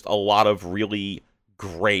are just a lot of really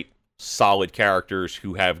great solid characters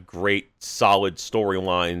who have great solid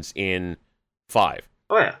storylines in 5.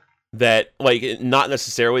 Oh yeah. That like not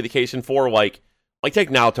necessarily the case in 4, like take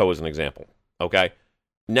Naoto as an example, okay?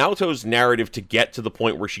 Naoto's narrative to get to the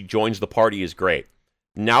point where she joins the party is great.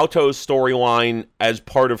 Naoto's storyline as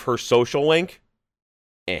part of her social link,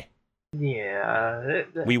 Yeah.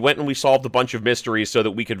 We went and we solved a bunch of mysteries so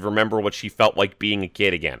that we could remember what she felt like being a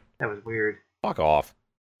kid again. That was weird. Fuck off.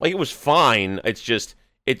 Like, it was fine. It's just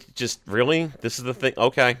really? This is the thing?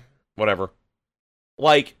 Okay. Whatever.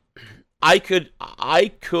 Like, I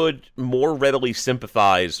could more readily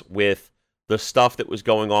sympathize with the stuff that was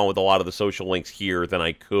going on with a lot of the social links here than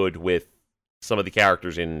I could with some of the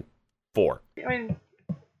characters in 4. I mean,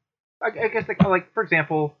 I guess, like, for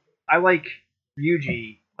example, I like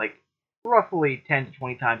Ryuji, like, roughly 10 to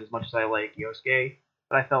 20 times as much as I like Yosuke,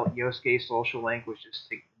 but I felt Yosuke's social link was just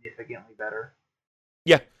significantly better.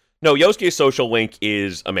 Yeah. No, Yosuke's social link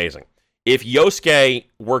is amazing. If Yosuke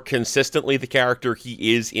were consistently the character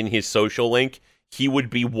he is in his social link, he would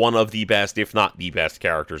be one of the best, if not the best,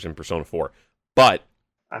 characters in Persona 4. But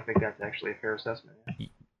I think that's actually a fair assessment. Yeah.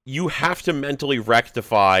 You have to mentally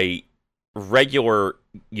rectify regular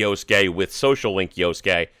Yosuke with social link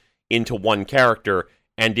Yosuke into one character,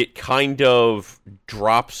 and it kind of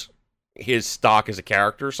drops his stock as a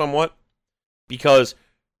character somewhat. Because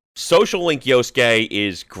social link Yosuke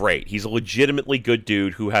is great. He's a legitimately good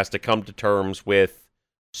dude who has to come to terms with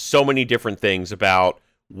so many different things about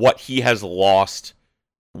what he has lost,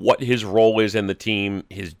 what his role is in the team,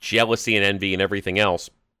 his jealousy and envy and everything else.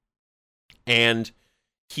 And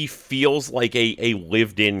he feels like a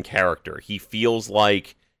lived-in character. He feels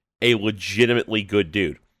like a legitimately good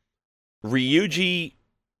dude. Ryuji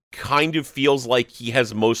kind of feels like he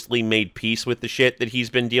has mostly made peace with the shit that he's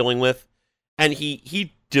been dealing with. And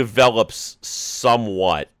he develops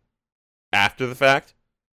somewhat after the fact.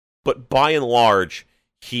 But by and large,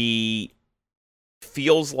 he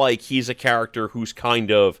feels like he's a character who's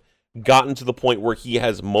kind of gotten to the point where he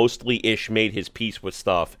has mostly-ish made his peace with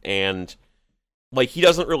stuff, and like he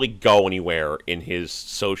doesn't really go anywhere in his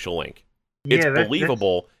social link. It's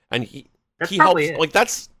believable, and he helps. It. Like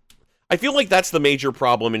I feel like that's the major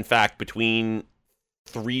problem, in fact, between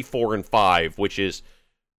 3, 4, and 5, which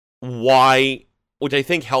I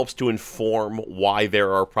think helps to inform why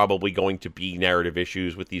there are probably going to be narrative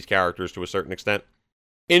issues with these characters to a certain extent.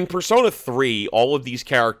 In Persona 3, all of these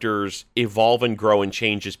characters evolve and grow and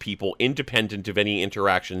change as people independent of any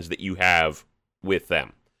interactions that you have with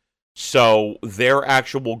them. So their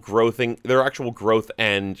actual growth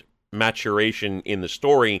and maturation in the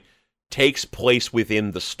story takes place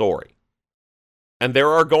within the story. And there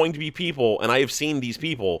are going to be people, and I have seen these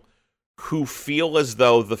people, who feel as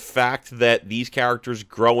though the fact that these characters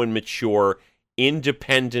grow and mature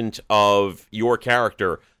independent of your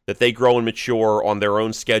character, that they grow and mature on their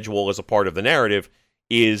own schedule as a part of the narrative,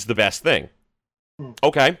 is the best thing.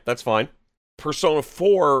 Okay, that's fine. Persona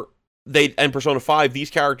 4, and Persona 5, these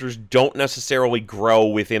characters don't necessarily grow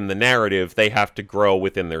within the narrative. They have to grow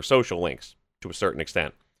within their social links to a certain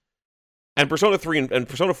extent. And Persona 3 and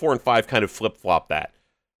Persona 4 and 5 kind of flip-flop that.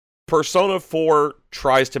 Persona 4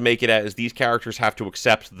 tries to make it as these characters have to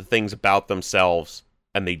accept the things about themselves,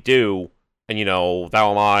 and they do, and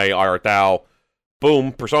thou am I art thou,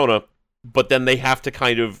 boom, Persona, but then they have to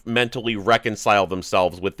kind of mentally reconcile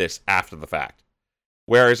themselves with this after the fact.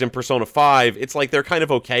 Whereas in Persona 5, it's like they're kind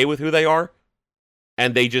of okay with who they are,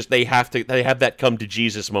 and they have that come to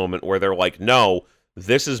Jesus moment where they're like, no,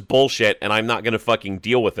 this is bullshit, and I'm not gonna fucking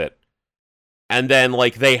deal with it. And then,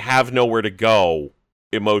 like, they have nowhere to go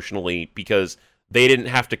emotionally because they didn't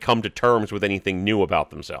have to come to terms with anything new about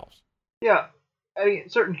themselves. Yeah, I mean,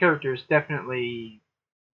 certain characters definitely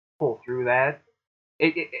pull through that.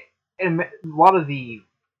 And a lot of the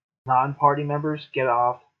non-party members get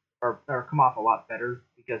off or come off a lot better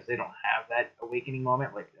because they don't have that awakening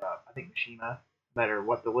moment. Like I think Mishima, no matter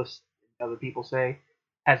what the list of other people say,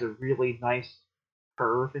 has a really nice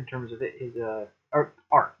curve in terms of his arc,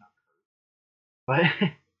 not curve, but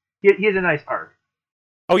he has a nice arc.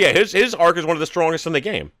 Oh yeah, his arc is one of the strongest in the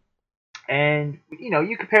game. And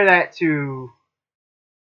you compare that to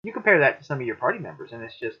some of your party members, and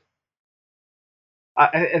it's just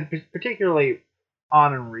particularly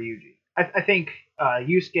Ann and Ryuji. I think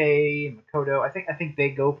Yusuke and Makoto, I think they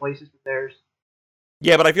go places with theirs.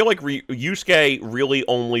 Yeah, but I feel like Yusuke really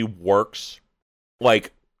only works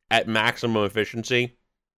like at maximum efficiency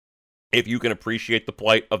if you can appreciate the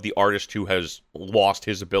plight of the artist who has lost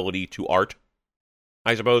his ability to art,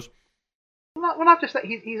 I suppose. Not just that.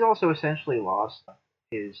 He's also essentially lost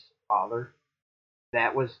his father.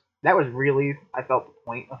 That was that was really, I felt, the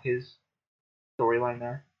point of his storyline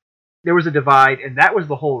there. There was a divide, and that was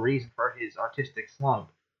the whole reason for his artistic slump.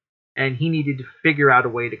 And he needed to figure out a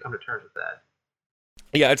way to come to terms with that.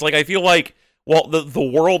 Yeah, it's like I feel like, well,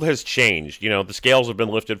 the world has changed. You know, the scales have been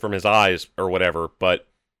lifted from his eyes or whatever, but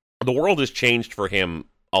the world has changed for him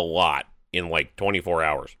a lot in like 24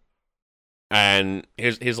 hours. And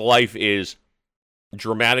his life is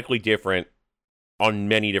dramatically different on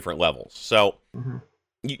many different levels. So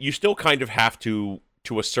you still kind of have to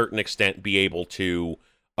a certain extent, be able to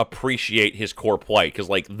appreciate his core plight. Because,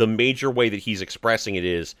 like, the major way that he's expressing it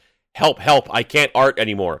is, help, help, I can't art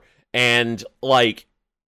anymore. And, like,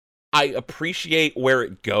 I appreciate where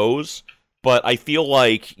it goes, but I feel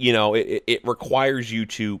like, you know, it requires you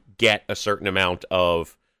to get a certain amount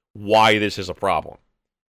of why this is a problem.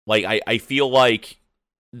 Like, I feel like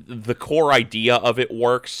the core idea of it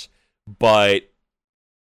works, but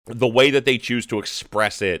the way that they choose to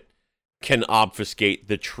express it can obfuscate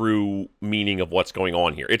the true meaning of what's going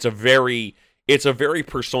on here. It's a very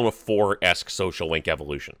Persona 4-esque social link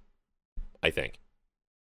evolution, I think.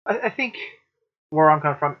 I think where I'm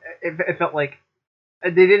coming from, it felt like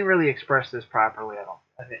they didn't really express this properly at all.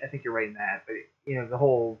 I think you're right in that. But, you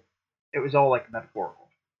know, it was all like metaphorical.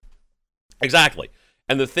 Exactly.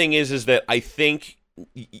 And the thing is that I think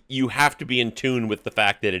you have to be in tune with the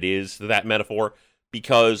fact that it is that metaphor,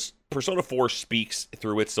 because Persona 4 speaks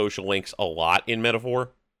through its social links a lot in metaphor,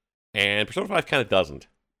 and Persona 5 kind of doesn't.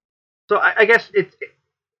 So I guess it's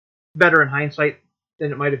better in hindsight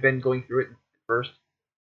than it might have been going through it first.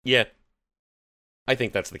 Yeah, I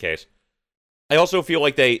think that's the case. I also feel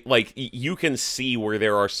like you can see where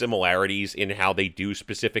there are similarities in how they do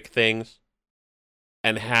specific things,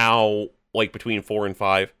 and how, like, between 4 and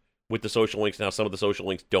 5, with the social links, now some of the social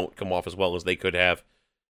links don't come off as well as they could have.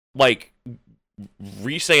 Like,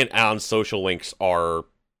 Rise and Ann's social links are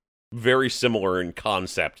very similar in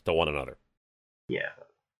concept to one another. Yeah.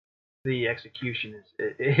 The execution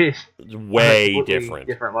is way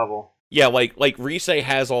different level. Yeah, like Rise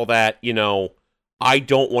has all that, you know, I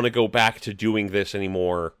don't want to go back to doing this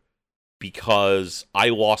anymore because I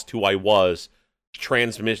lost who I was,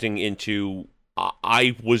 transmitting into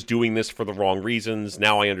I was doing this for the wrong reasons,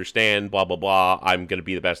 now I understand, blah blah blah, I'm going to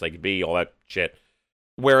be the best I can be, all that shit.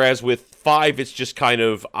 Whereas with 5, it's just kind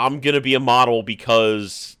of, I'm going to be a model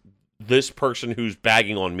because this person who's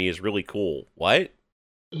bagging on me is really cool. What?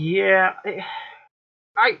 Yeah,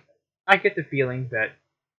 I get the feeling that,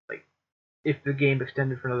 like, if the game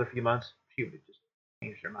extended for another few months, she would just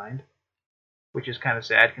change her mind, which is kind of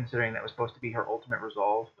sad considering that was supposed to be her ultimate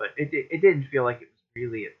resolve. But it didn't feel like it was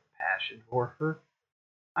really a passion for her.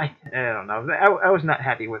 I don't know. I was not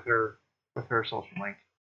happy with her social link.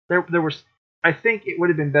 There was, I think it would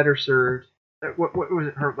have been better served. What was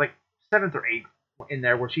it? Her, like, 7th or 8th in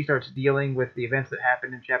there, where she starts dealing with the events that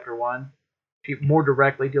happened in Chapter 1. She more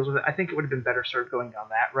directly deals with it. I think it would have been better served going down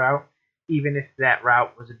that route, even if that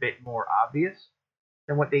route was a bit more obvious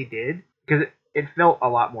than what they did, because it felt a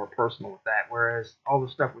lot more personal with that. Whereas all the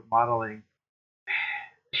stuff with modeling,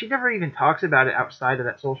 she never even talks about it outside of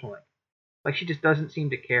that social link. Like, she just doesn't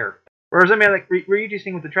seem to care. Whereas, I mean, like, Ryuji's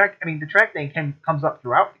thing with the track, I mean, the track thing comes up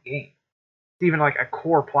throughout the game. It's even like a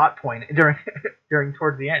core plot point during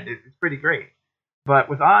towards the end. It's pretty great. But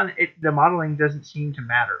with Ann, the modeling doesn't seem to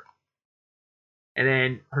matter. And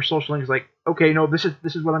then her social link is like, okay, no, this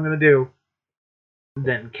is what I'm gonna do.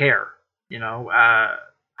 Then care, you know. I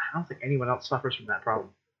don't think anyone else suffers from that problem.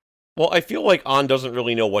 Well, I feel like Ann doesn't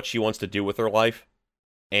really know what she wants to do with her life,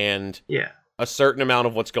 and yeah, a certain amount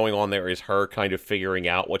of what's going on there is her kind of figuring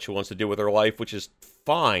out what she wants to do with her life, which is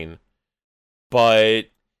fine, but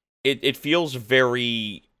it feels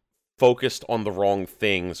very focused on the wrong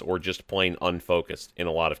things, or just plain unfocused in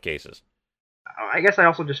a lot of cases. I guess I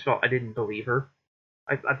also just felt I didn't believe her.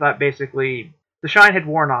 I thought basically the shine had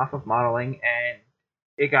worn off of modeling, and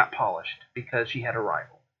it got polished because she had a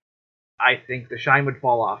rival. I think the shine would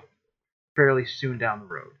fall off fairly soon down the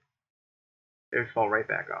road. It would fall right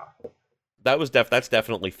back off. That's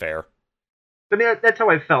definitely fair. I mean, that's how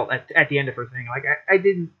I felt at the end of her thing. Like,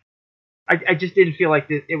 I just didn't feel like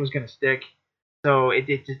it was going to stick, so it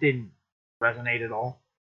just didn't resonate at all.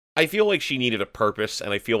 I feel like she needed a purpose,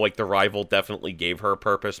 and I feel like the rival definitely gave her a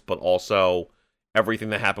purpose, but also everything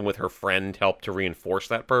that happened with her friend helped to reinforce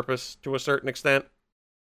that purpose to a certain extent.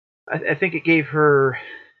 I think it gave her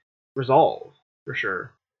resolve, for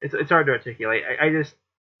sure. It's hard to articulate. I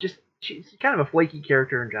just she's kind of a flaky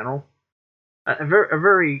character in general. A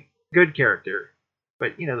very good character,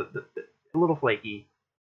 but a little flaky.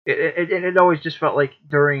 It always just felt like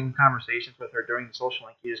during conversations with her during the social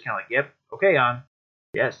link, you just kind of like, yep, okay, on,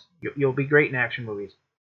 yes, you'll be great in action movies.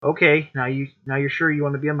 Okay, now you're sure you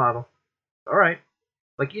want to be a model. All right,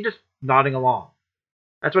 like you just nodding along.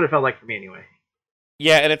 That's what it felt like for me anyway.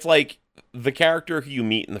 Yeah, and it's like the character who you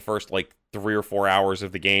meet in the first like 3 or 4 hours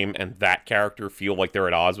of the game and that character feel like they're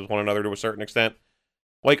at odds with one another to a certain extent.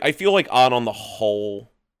 Like I feel like on the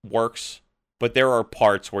whole works, but there are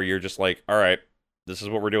parts where you're just like, all right, this is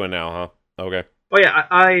what we're doing now, huh? Okay. Oh yeah,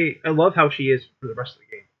 I love how she is for the rest of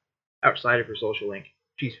the game. Outside of her social link,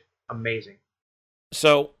 she's amazing.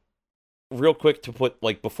 So, real quick to put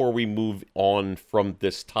like before we move on from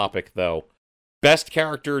this topic though, best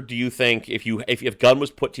character, do you think if gun was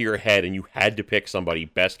put to your head and you had to pick somebody,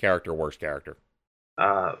 best character, worst character?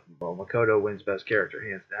 Well, Makoto wins best character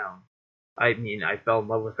hands down. I mean, I fell in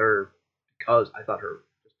love with her because I thought her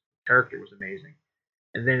character was amazing,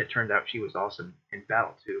 and then it turned out she was awesome in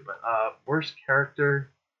battle too. But worst character?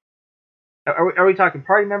 Are we talking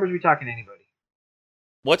party members? Or are we talking anybody?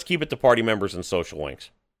 Let's keep it to party members and social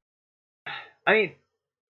links. I mean,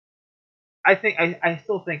 I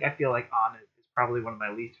still think I feel like Anna is probably one of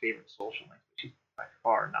my least favorite social links, but she's by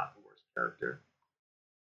far not the worst character.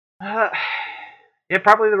 Yeah,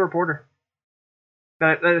 probably the reporter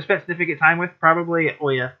that I spent significant time with. Probably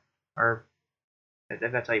Oya, or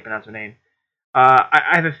if that's how you pronounce her name.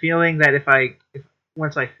 I have a feeling that if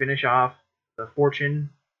once I finish off the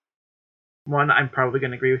Fortune one, I'm probably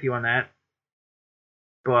going to agree with you on that.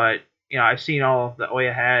 But I've seen all that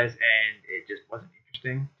Oya has, and it just wasn't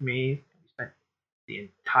interesting to me. We spent the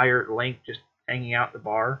entire length just hanging out at the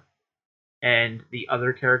bar, and the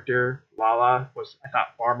other character, Lala, was I thought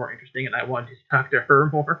far more interesting, and I wanted to talk to her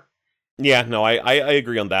more. Yeah, no, I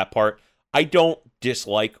agree on that part. I don't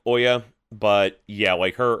dislike Oya, but yeah,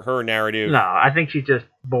 like her narrative. No, I think she's just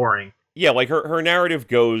boring. Yeah, like her narrative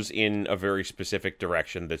goes in a very specific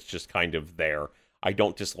direction that's just kind of there. I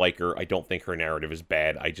don't dislike her. I don't think her narrative is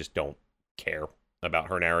bad. I just don't care about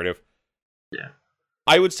her narrative. Yeah.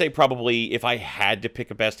 I would say probably if I had to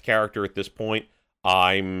pick a best character at this point,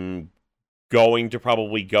 I'm going to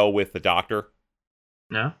probably go with the Doctor.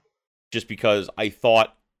 No? Just because I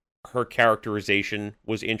thought her characterization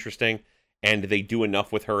was interesting, and they do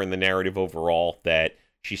enough with her in the narrative overall that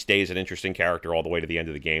she stays an interesting character all the way to the end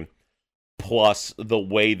of the game. Plus, the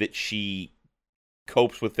way that she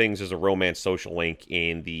copes with things as a romance social link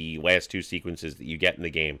in the last two sequences that you get in the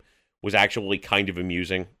game was actually kind of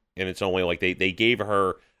amusing. And it's only like they gave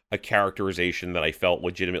her a characterization that I felt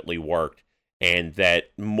legitimately worked, and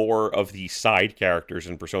that more of the side characters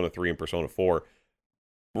in Persona 3 and Persona 4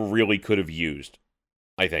 really could have used,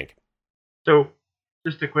 I think. So,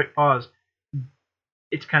 just a quick pause.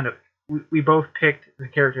 It's kind of we both picked the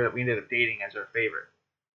character that we ended up dating as our favorite.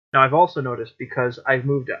 Now, I've also noticed, because I'm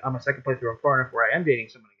a second playthrough far enough where I am dating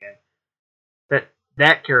someone again,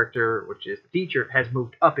 that character, which is the teacher, has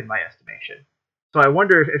moved up in my estimation. So I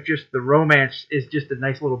wonder if just the romance is just a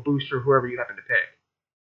nice little boost for whoever you happen to pick.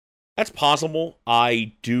 That's possible.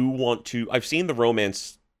 I do want to. I've seen the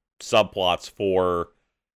romance subplots for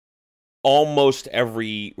almost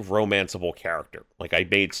every romanceable character. Like, I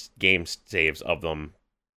made game saves of them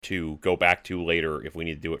to go back to later if we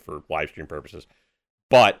need to do it for live stream purposes.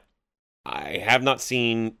 But I have not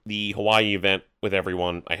seen the Hawaii event with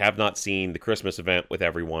everyone. I have not seen the Christmas event with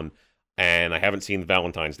everyone. And I haven't seen the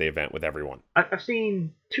Valentine's Day event with everyone. I've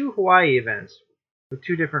seen 2 Hawaii events with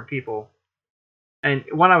 2 different people. And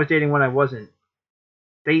one I was dating, one I wasn't.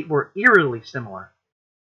 They were eerily similar.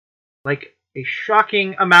 Like a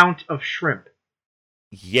shocking amount of shrimp.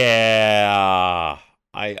 Yeah.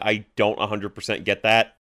 I don't 100% get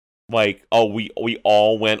that. Like, oh, we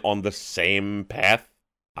all went on the same path.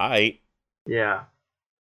 Yeah.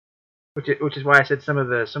 Which is why I said some of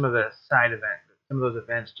the side events, some of those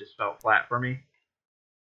events just fell flat for me.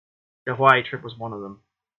 The Hawaii trip was one of them.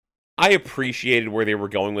 I appreciated where they were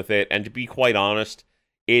going with it, and to be quite honest,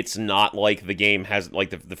 it's not like the game has, like,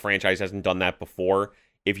 the franchise hasn't done that before.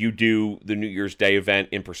 If you do the New Year's Day event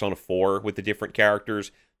in Persona 4 with the different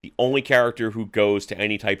characters, the only character who goes to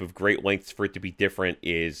any type of great lengths for it to be different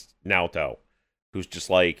is Naoto, who's just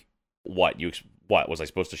like, what, was I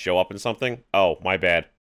supposed to show up in something? Oh, my bad.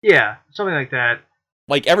 Yeah, something like that.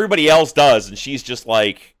 Like, everybody else does, and she's just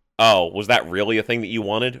like, oh, was that really a thing that you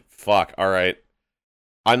wanted? Fuck, alright.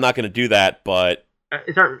 I'm not going to do that, but...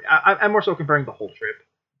 It's hard. I'm more so comparing the whole trip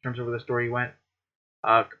in terms of where the story went,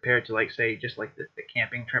 compared to, like, say, just like the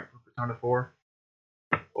camping trip from Persona 4,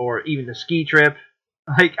 or even the ski trip.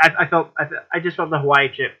 Like, I just felt the Hawaii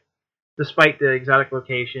trip, despite the exotic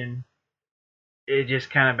location, it just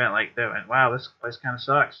kind of been like, wow, this place kind of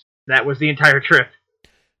sucks. That was the entire trip.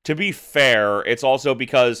 To be fair, it's also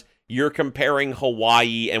because you're comparing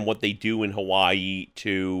Hawaii and what they do in Hawaii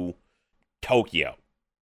to Tokyo.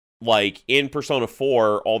 Like, in Persona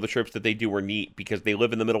 4, all the trips that they do are neat because they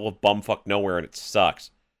live in the middle of bumfuck nowhere and it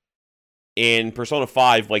sucks. In Persona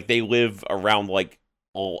 5, like, they live around, like,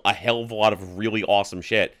 a hell of a lot of really awesome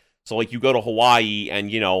shit. So, like, you go to Hawaii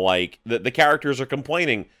and, you know, like, the characters are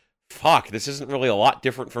complaining, fuck, this isn't really a lot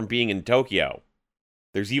different from being in Tokyo.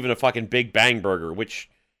 There's even a fucking Big Bang Burger, which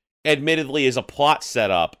admittedly is a plot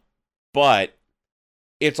setup, but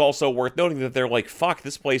it's also worth noting that they're like, fuck,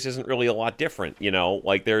 this place isn't really a lot different, you know?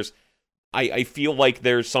 Like, I feel like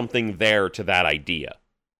there's something there to that idea.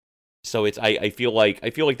 So I feel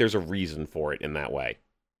like there's a reason for it in that way.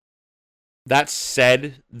 That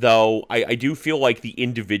said, though, I do feel like the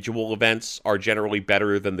individual events are generally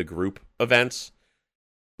better than the group events.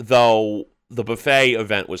 Though the buffet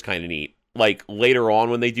event was kind of neat. Like, later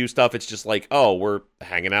on when they do stuff, it's just like, oh, we're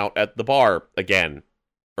hanging out at the bar again.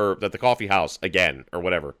 Or at the coffee house again, or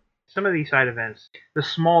whatever. Some of these side events, the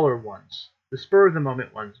smaller ones, the spur of the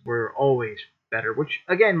moment ones, were always better, which,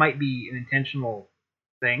 again, might be an intentional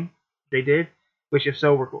thing they did, which, if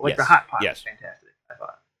so, were cool. Like, Yes. the hot pot Yes. was fantastic, I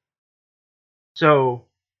thought. So,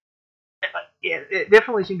 it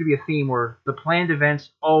definitely seemed to be a theme where the planned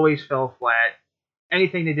events always fell flat.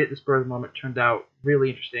 Anything they did at the spur of the moment turned out really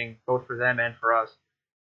interesting, both for them and for us.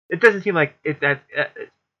 It doesn't seem like that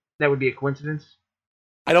would be a coincidence.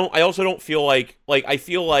 I also don't feel like I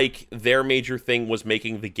feel like their major thing was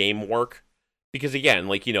making the game work. Because again,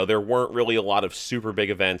 like, you know, there weren't really a lot of super big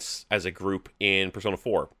events as a group in Persona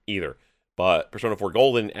 4 either. But Persona 4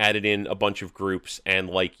 Golden added in a bunch of groups and,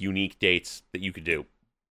 like, unique dates that you could do,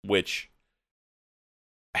 which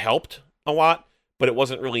helped a lot, but it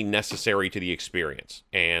wasn't really necessary to the experience.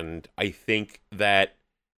 And I think that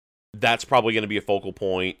that's probably going to be a focal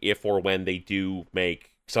point if or when they do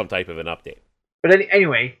make some type of an update. But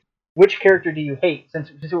anyway, which character do you hate? Since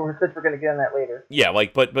we're going to get on that later. Yeah,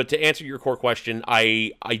 like, but to answer your core question,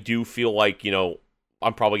 I do feel like, you know,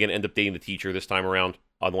 I'm probably going to end up dating the teacher this time around,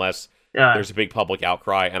 unless there's a big public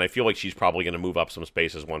outcry, and I feel like she's probably going to move up some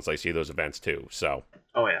spaces once I see those events too. So.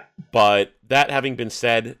 Oh yeah. But that having been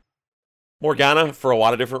said, Morgana, for a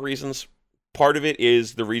lot of different reasons. Part of it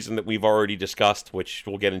is the reason that we've already discussed, which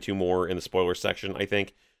we'll get into more in the spoiler section, I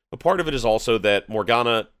think. But part of it is also that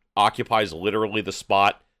Morgana occupies literally the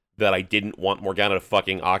spot that I didn't want Morgana to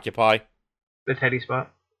fucking occupy. The Teddy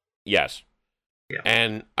spot? Yes. Yeah.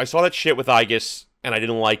 And I saw that shit with Aegis, and I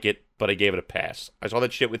didn't like it, but I gave it a pass. I saw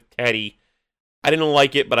that shit with Teddy. I didn't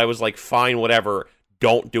like it, but I was like, fine, whatever.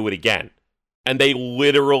 Don't do it again. And they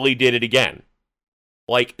literally did it again.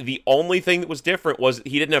 Like, the only thing that was different was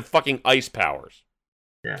he didn't have fucking ice powers.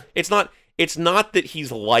 Yeah. It's not that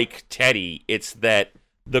he's like Teddy. It's that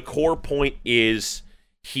the core point is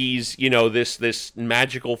he's, you know, this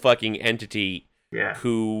magical fucking entity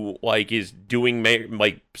who, like, is doing,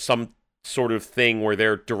 like, some sort of thing where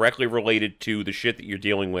they're directly related to the shit that you're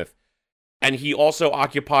dealing with. And he also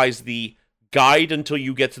occupies the guide until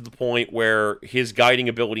you get to the point where his guiding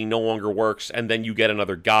ability no longer works, and then you get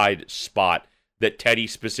another guide spot that Teddy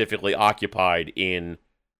specifically occupied in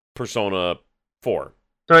Persona 4.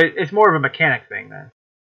 So it's more of a mechanic thing, then.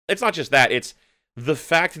 It's not just that, it's the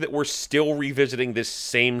fact that we're still revisiting this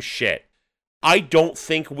same shit. I don't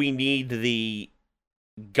think we need the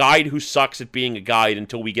guide who sucks at being a guide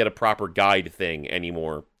until we get a proper guide thing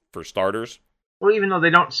anymore, for starters. Well, even though they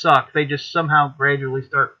don't suck, they just somehow gradually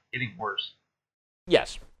start getting worse.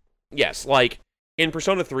 Yes. Yes, like, in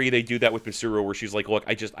Persona 3, they do that with Mitsuru, where she's like, look,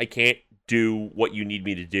 I can't do what you need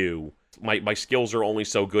me to do. My skills are only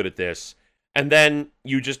so good at this. And then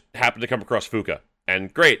you just happen to come across Fuka.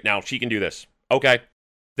 And great, now she can do this. Okay.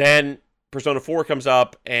 Then Persona 4 comes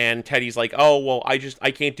up, and Teddy's like, oh, well, I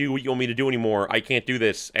can't do what you want me to do anymore. I can't do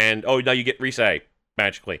this. And, oh, now you get Rise,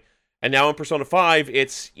 magically. And now in Persona 5,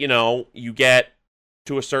 it's, you know, you get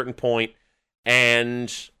to a certain point,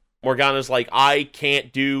 and Morgana's like, I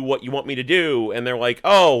can't do what you want me to do. And they're like,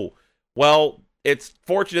 oh, well, it's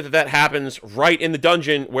fortunate that happens right in the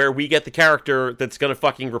dungeon where we get the character that's gonna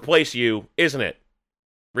fucking replace you, isn't it?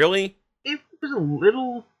 Really? It was a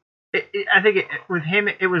little... I think with him,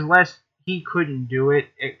 it was less he couldn't do it.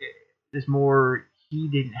 It was more he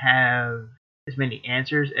didn't have as many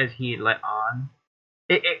answers as he had let on.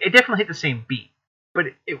 It definitely hit the same beat. But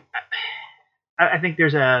I think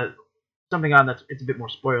there's something on it's a bit more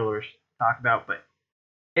spoilerish to talk about, but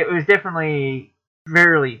it was definitely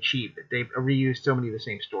fairly cheap that they reused so many of the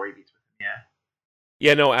same story beats with him. Yeah.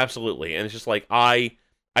 Yeah, no, absolutely. And it's just like, I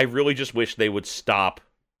really just wish they would stop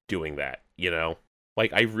doing that. you know?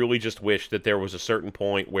 Like, I really just wish that there was a certain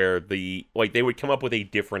point where they would come up with a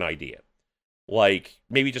different idea. Like,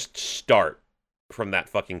 maybe just start from that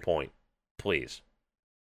fucking point, please.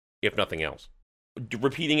 If nothing else.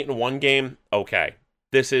 Repeating it in one game, okay.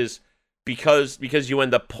 This is, because you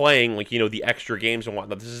end up playing, like, the extra games and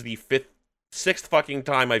whatnot, this is the sixth fucking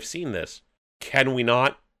time I've seen this. Can we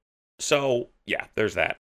not? So, yeah, there's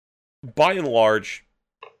that. By and large,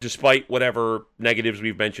 despite whatever negatives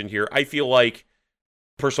we've mentioned here, I feel like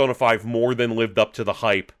Persona 5 more than lived up to the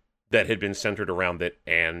hype that had been centered around it,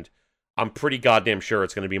 and I'm pretty goddamn sure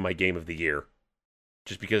it's going to be my game of the year.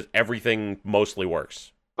 Just because everything mostly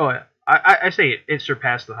works. Oh, yeah. I say it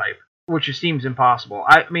surpassed the hype, which just seems impossible.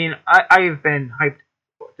 I mean, I have been hyped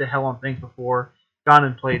to hell on things before, gone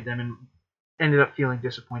and played them, and ended up feeling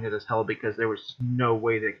disappointed as hell because there was no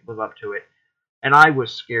way they could live up to it. And I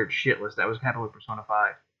was scared shitless that was going to happen with Persona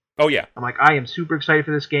 5. Oh, yeah. I'm like, I am super excited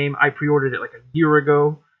for this game. I pre-ordered it like a year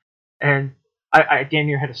ago, and I damn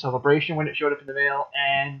near had a celebration when it showed up in the mail,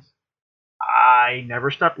 and I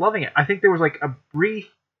never stopped loving it. I think there was like a brief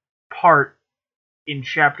part in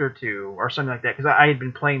Chapter 2 or something like that, because I had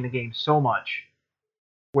been playing the game so much,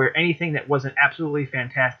 where anything that wasn't absolutely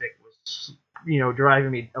fantastic was,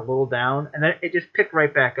 driving me a little down, and then it just picked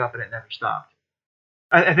right back up and it never stopped.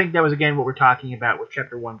 I think that was, again, what we're talking about with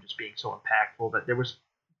Chapter 1 just being so impactful, that there was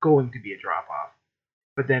going to be a drop-off.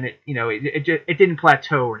 But then it didn't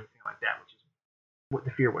plateau or anything like that, which is what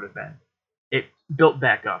the fear would have been. It built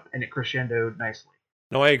back up, and it crescendoed nicely.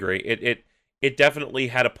 No, I agree. It definitely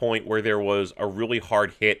had a point where there was a really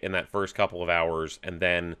hard hit in that first couple of hours, and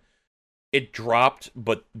then it dropped,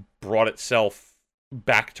 but brought itself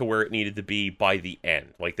back to where it needed to be by the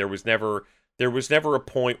end. Like, there was never a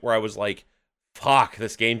point where I was like, fuck,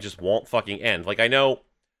 this game just won't fucking end. Like, I know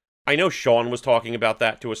Sean was talking about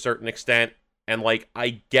that to a certain extent, and, like,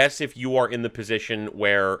 I guess if you are in the position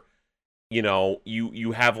where,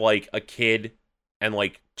 you have, like, a kid and,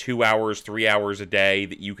 like, 2 hours, 3 hours a day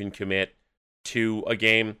that you can commit to a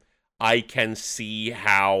game, I can see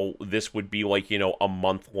how this would be, like, a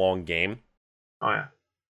month-long game. Oh, yeah.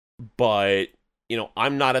 But,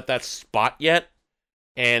 I'm not at that spot yet,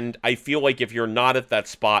 and I feel like if you're not at that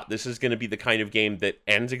spot, this is going to be the kind of game that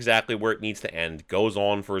ends exactly where it needs to end, goes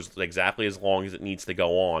on for exactly as long as it needs to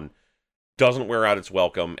go on, doesn't wear out its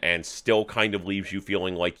welcome, and still kind of leaves you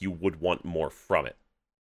feeling like you would want more from it.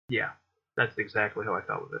 Yeah, that's exactly how I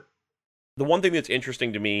felt with it. The one thing that's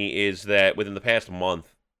interesting to me is that within the past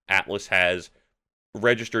month, Atlus has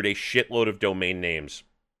registered a shitload of domain names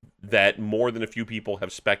that more than a few people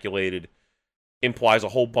have speculated implies a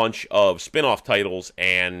whole bunch of spin-off titles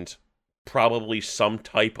and probably some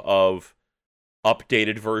type of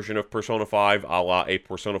updated version of Persona 5, a la a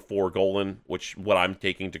Persona 4 Golden, which what I'm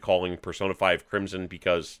taking to calling Persona 5 Crimson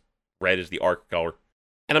because red is the arc color.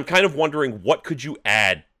 And I'm kind of wondering, what could you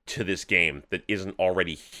add to this game that isn't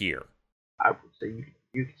already here? I would say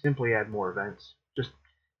you could simply add more events.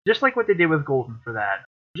 Just like what they did with Golden for that.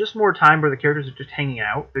 Just more time where the characters are just hanging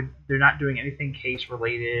out. They're not doing anything case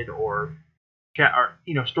related or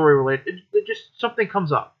story related. It just something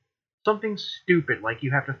comes up, something stupid like you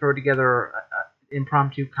have to throw together an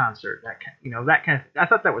impromptu concert. That kind of. I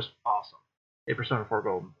thought that was awesome in Persona 4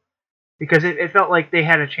 Golden because it felt like they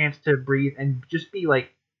had a chance to breathe and just be like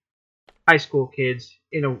high school kids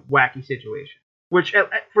in a wacky situation, which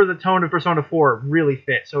for the tone of Persona 4 really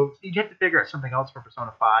fit. So you have to figure out something else for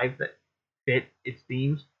Persona 5 that fit its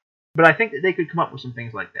themes. But I think that they could come up with some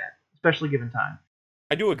things like that, especially given time.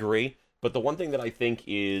 I do agree, but the one thing that I think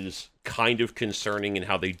is kind of concerning in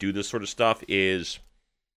how they do this sort of stuff is,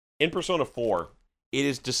 in Persona 4, it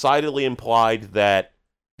is decidedly implied that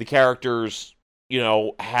the characters,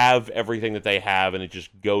 have everything that they have, and it just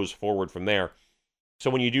goes forward from there. So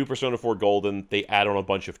when you do Persona 4 Golden, they add on a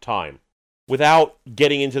bunch of time. Without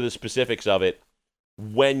getting into the specifics of it,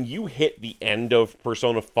 when you hit the end of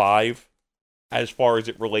Persona 5, as far as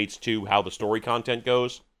it relates to how the story content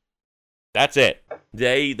goes, that's it.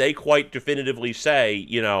 They quite definitively say,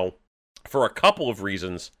 for a couple of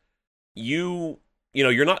reasons, you're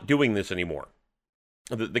not doing this anymore.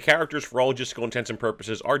 The characters, for all logistical intents and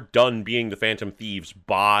purposes, are done being the Phantom Thieves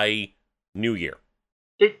by New Year.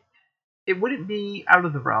 It wouldn't be out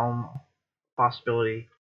of the realm possibility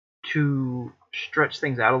to stretch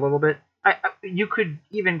things out a little bit. You could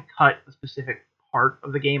even cut a specific part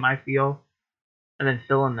of the game, I feel, and then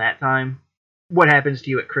fill in that time. What happens to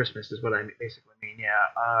you at Christmas is what I basically mean.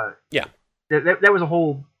 Yeah. Yeah. That was a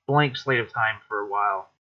whole blank slate of time for a while,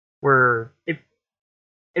 where it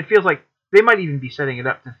feels like they might even be setting it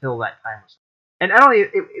up to fill that time. And I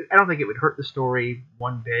don't think it would hurt the story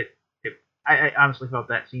one bit. I honestly felt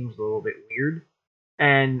that seems a little bit weird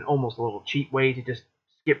and almost a little cheap way to just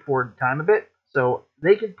skip forward time a bit. So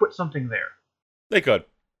they could put something there. They could.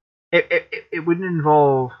 It wouldn't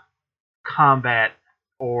involve combat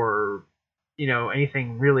or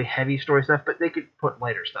anything really heavy story stuff, but they could put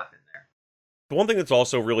lighter stuff in there. The one thing that's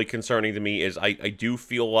also really concerning to me is I do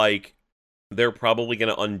feel like they're probably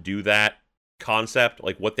going to undo that concept,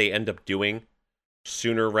 like what they end up doing,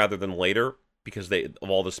 sooner rather than later, because of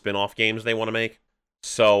all the spin-off games they want to make.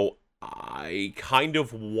 So I kind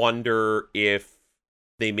of wonder if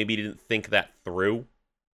they maybe didn't think that through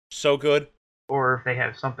so good. Or if they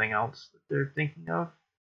have something else that they're thinking of.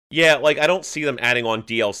 Yeah, like, I don't see them adding on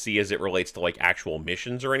DLC as it relates to, like, actual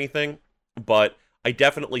missions or anything, but I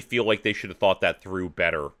definitely feel like they should have thought that through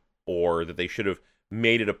better, or that they should have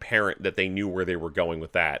made it apparent that they knew where they were going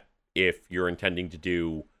with that, if you're intending to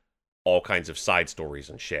do all kinds of side stories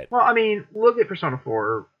and shit. Well, I mean, look at Persona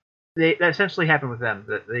 4. That essentially happened with them,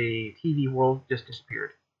 that the TV world just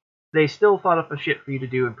disappeared. They still thought up a shit for you to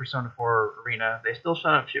do in Persona 4 Arena. They still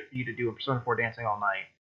thought up shit for you to do in Persona 4 Dancing All Night.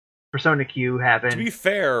 Persona Q happened. To be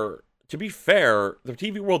fair, the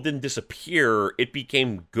TV world didn't disappear. It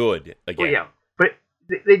became good again. Well, yeah, but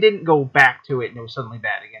they didn't go back to it and it was suddenly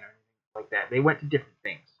bad again or anything like that. They went to different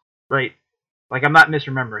things, right? Like, I'm not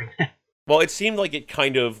misremembering. Well, it seemed like it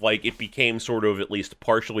kind of, like, it became sort of at least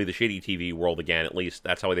partially the shitty TV world again. At least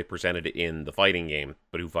that's how they presented it in the fighting game,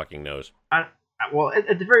 but who fucking knows? Well,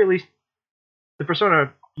 at the very least, the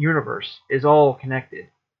Persona universe is all connected.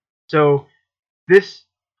 So this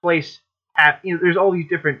place, there's all these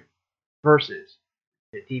different verses: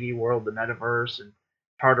 the TV world, the metaverse, and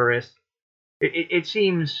Tartarus. It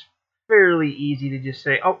seems fairly easy to just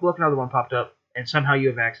say, "Oh, look, another one popped up," and somehow you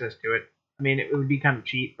have access to it. I mean, it would be kind of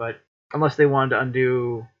cheap, but unless they wanted to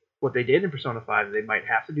undo what they did in Persona 5, they might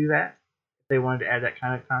have to do that if they wanted to add that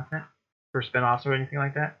kind of content for spin-offs or anything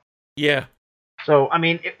like that. Yeah. So, I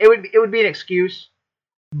mean, it would be an excuse,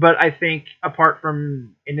 but I think apart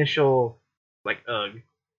from initial, like,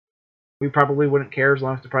 we probably wouldn't care as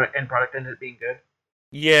long as the end product ended up being good.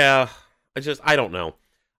 Yeah, I don't know.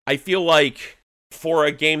 I feel like for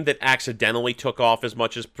a game that accidentally took off as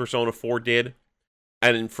much as Persona 4 did,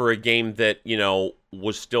 and for a game that,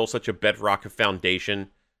 was still such a bedrock of foundation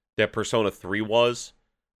that Persona 3 was,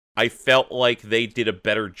 I felt like they did a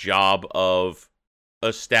better job of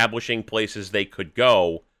establishing places they could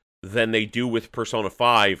go than they do with Persona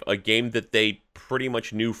 5, a game that they pretty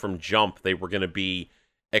much knew from jump they were going to be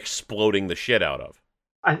exploding the shit out of.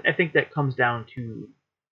 I think that comes down to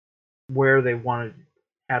where they wanted to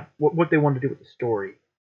have what they wanted to do with the story,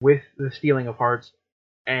 with the stealing of hearts,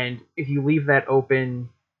 and if you leave that open,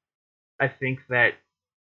 I think that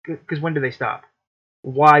because when do they stop?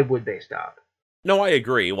 Why would they stop? No, I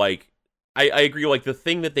agree. Like, I agree. Like, the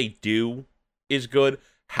thing that they do is good.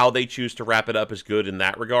 How they choose to wrap it up is good in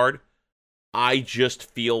that regard. I just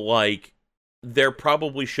feel like there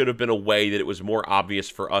probably should have been a way that it was more obvious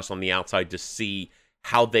for us on the outside to see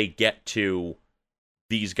how they get to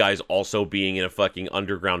these guys also being in a fucking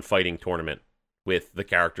underground fighting tournament with the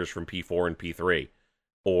characters from P4 and P3.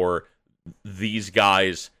 Or these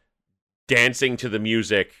guys dancing to the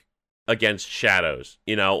music against shadows.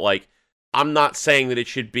 Like, I'm not saying that it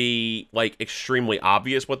should be, like, extremely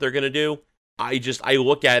obvious what they're going to do. I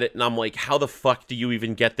look at it and I'm like, how the fuck do you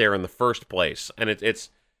even get there in the first place? And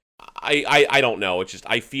I don't know. It's just,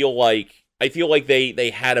 I feel like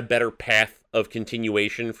they had a better path of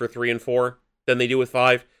continuation for 3 and 4 than they do with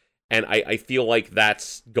 5. And I feel like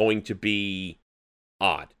that's going to be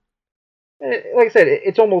odd. Like I said,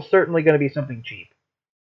 it's almost certainly going to be something cheap.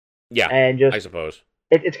 Yeah, and just, I suppose.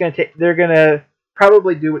 It's going to take, they're going to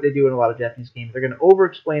probably do what they do in a lot of Japanese games. They're going to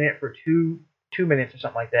over-explain it for two minutes or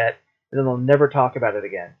something like that, and then they'll never talk about it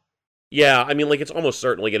again. Yeah, I mean, like, it's almost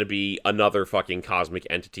certainly going to be another fucking cosmic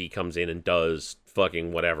entity comes in and does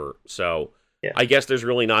fucking whatever. So, yeah. I guess there's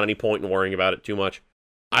really not any point in worrying about it too much.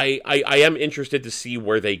 I am interested to see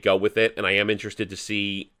where they go with it, and I am interested to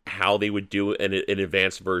see how they would do an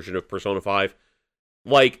advanced version of Persona 5.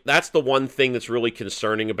 Like, that's the one thing that's really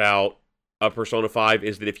concerning about a Persona 5,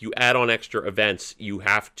 is that if you add on extra events, you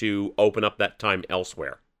have to open up that time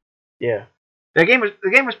elsewhere. Yeah. The game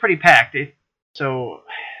was pretty packed, so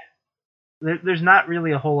there's not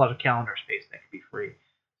really a whole lot of calendar space that could be free.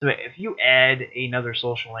 So if you add another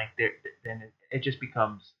social link there, then it just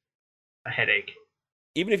becomes a headache.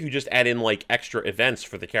 Even if you just add in, like, extra events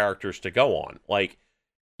for the characters to go on, like,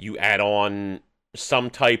 you add on some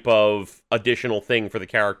type of additional thing for the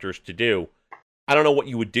characters to do. I don't know what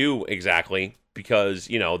you would do exactly, because,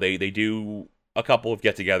 they do a couple of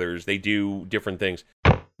get-togethers, they do different things.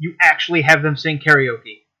 You actually have them sing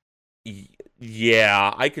karaoke.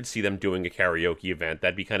 Yeah, I could see them doing a karaoke event.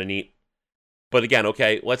 That'd be kind of neat. But again,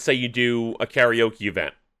 okay, let's say you do a karaoke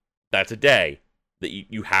event. That's a day that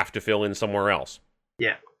you have to fill in somewhere else.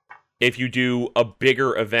 Yeah. If you do a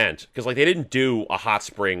bigger event, because like they didn't do a hot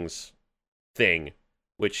springs thing,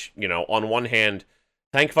 which, on one hand,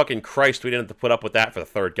 thank fucking Christ we didn't have to put up with that for the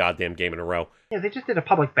third goddamn game in a row. Yeah, they just did a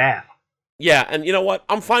public bath. Yeah, and you know what?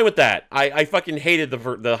 I'm fine with that. I fucking hated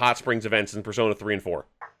the hot springs events in Persona 3 and 4.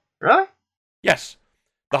 Really? Yes.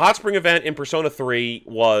 The hot spring event in Persona 3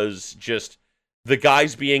 was just the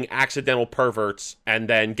guys being accidental perverts and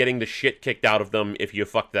then getting the shit kicked out of them if you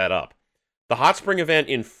fucked that up. The hot spring event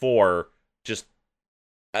in 4, just...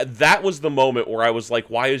 that was the moment where I was like,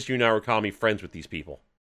 why is Yu Narukami friends with these people?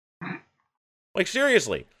 Like,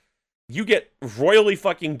 seriously. You get royally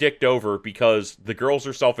fucking dicked over because the girls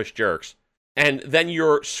are selfish jerks, and then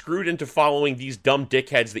you're screwed into following these dumb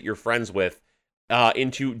dickheads that you're friends with,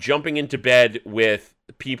 into jumping into bed with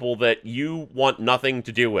people that you want nothing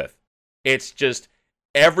to do with. It's just,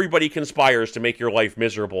 everybody conspires to make your life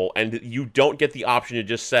miserable, and you don't get the option to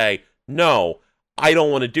just say, no, I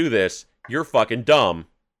don't want to do this, you're fucking dumb.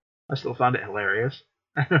 I still found it hilarious.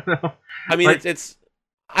 I don't know. I mean, it's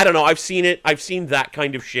I don't know, I've seen that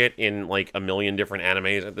kind of shit in, like, a million different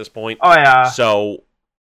animes at this point. Oh, yeah. So...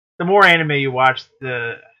 the more anime you watch,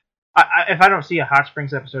 if I don't see a Hot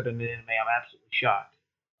Springs episode in an anime, I'm absolutely shocked.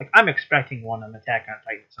 Like, I'm expecting one on Attack on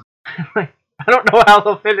Titan. Like, I don't know how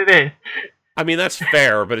they'll fit it in. I mean, that's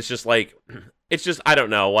fair, but it's just, I don't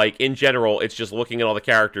know, like, in general, it's just looking at all the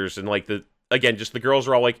characters, and, like, just the girls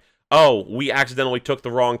are all like, oh, we accidentally took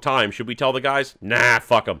the wrong time, should we tell the guys? Nah,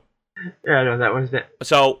 fuck them. Yeah, no, that was it.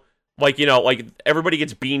 So, like, everybody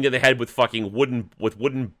gets beamed in the head with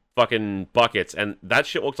wooden fucking buckets, and that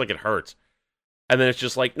shit looks like it hurts. And then it's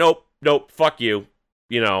just like, nope, fuck you,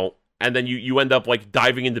 and then you end up, like,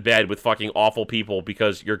 diving into bed with fucking awful people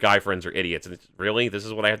because your guy friends are idiots. And it's, really? This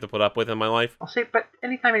is what I have to put up with in my life? I'll say, but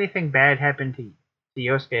anytime anything bad happened to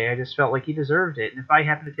Yosuke, I just felt like he deserved it. And if I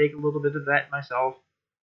happen to take a little bit of that myself,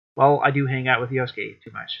 well, I do hang out with Yosuke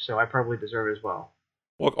too much, so I probably deserve it as well.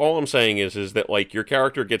 Look, all I'm saying is that, like, your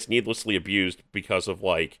character gets needlessly abused because of,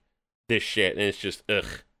 like, this shit, and it's just,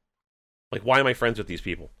 ugh. Like, why am I friends with these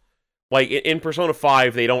people? Like, in Persona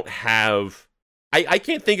 5, they don't have... I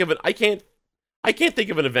can't think of it. I can't think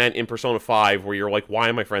of an event in Persona 5 where you're like, why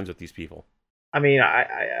am I friends with these people? I mean,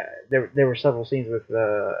 there were several scenes with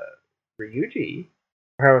Ryuji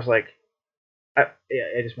where I was like, I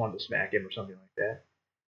just wanted to smack him or something like that.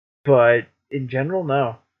 But in general,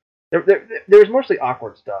 no. There was mostly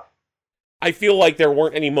awkward stuff. I feel like there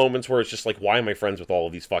weren't any moments where it's just like, why am I friends with all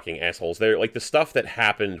of these fucking assholes? They're like, the stuff that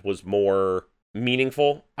happened was more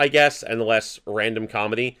meaningful, I guess, and less random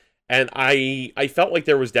comedy. And I felt like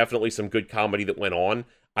there was definitely some good comedy that went on.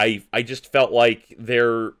 I just felt like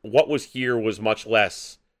what was here was much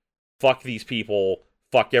less fuck these people,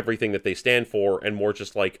 fuck everything that they stand for, and more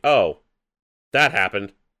just like, oh, that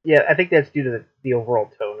happened. Yeah, I think that's due to the overall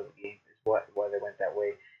tone of the game is why they went that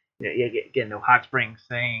way. Again, no Hot Springs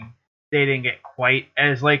thing. They didn't get quite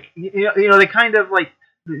as, like, they kind of, like,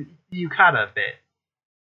 the Yukata a bit.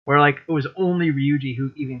 Where, like, it was only Ryuji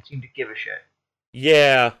who even seemed to give a shit.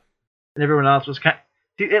 Yeah. And everyone else was kind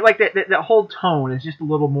of... like, that whole tone is just a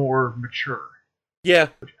little more mature. Yeah.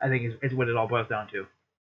 Which I think is what it all boils down to.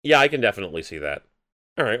 Yeah, I can definitely see that.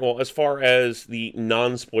 Alright, well, as far as the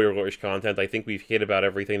non-spoilerish content, I think we've hit about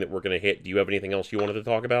everything that we're going to hit. Do you have anything else you wanted to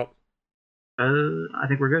talk about? I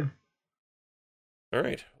think we're good.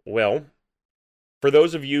 Alright, well, for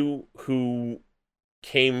those of you who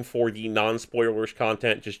came for the non-spoilerish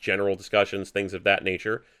content, just general discussions, things of that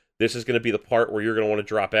nature, this is going to be the part where you're going to want to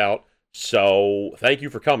drop out. So, thank you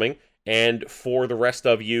for coming. And for the rest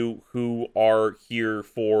of you who are here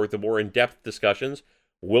for the more in-depth discussions,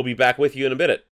 we'll be back with you in a minute.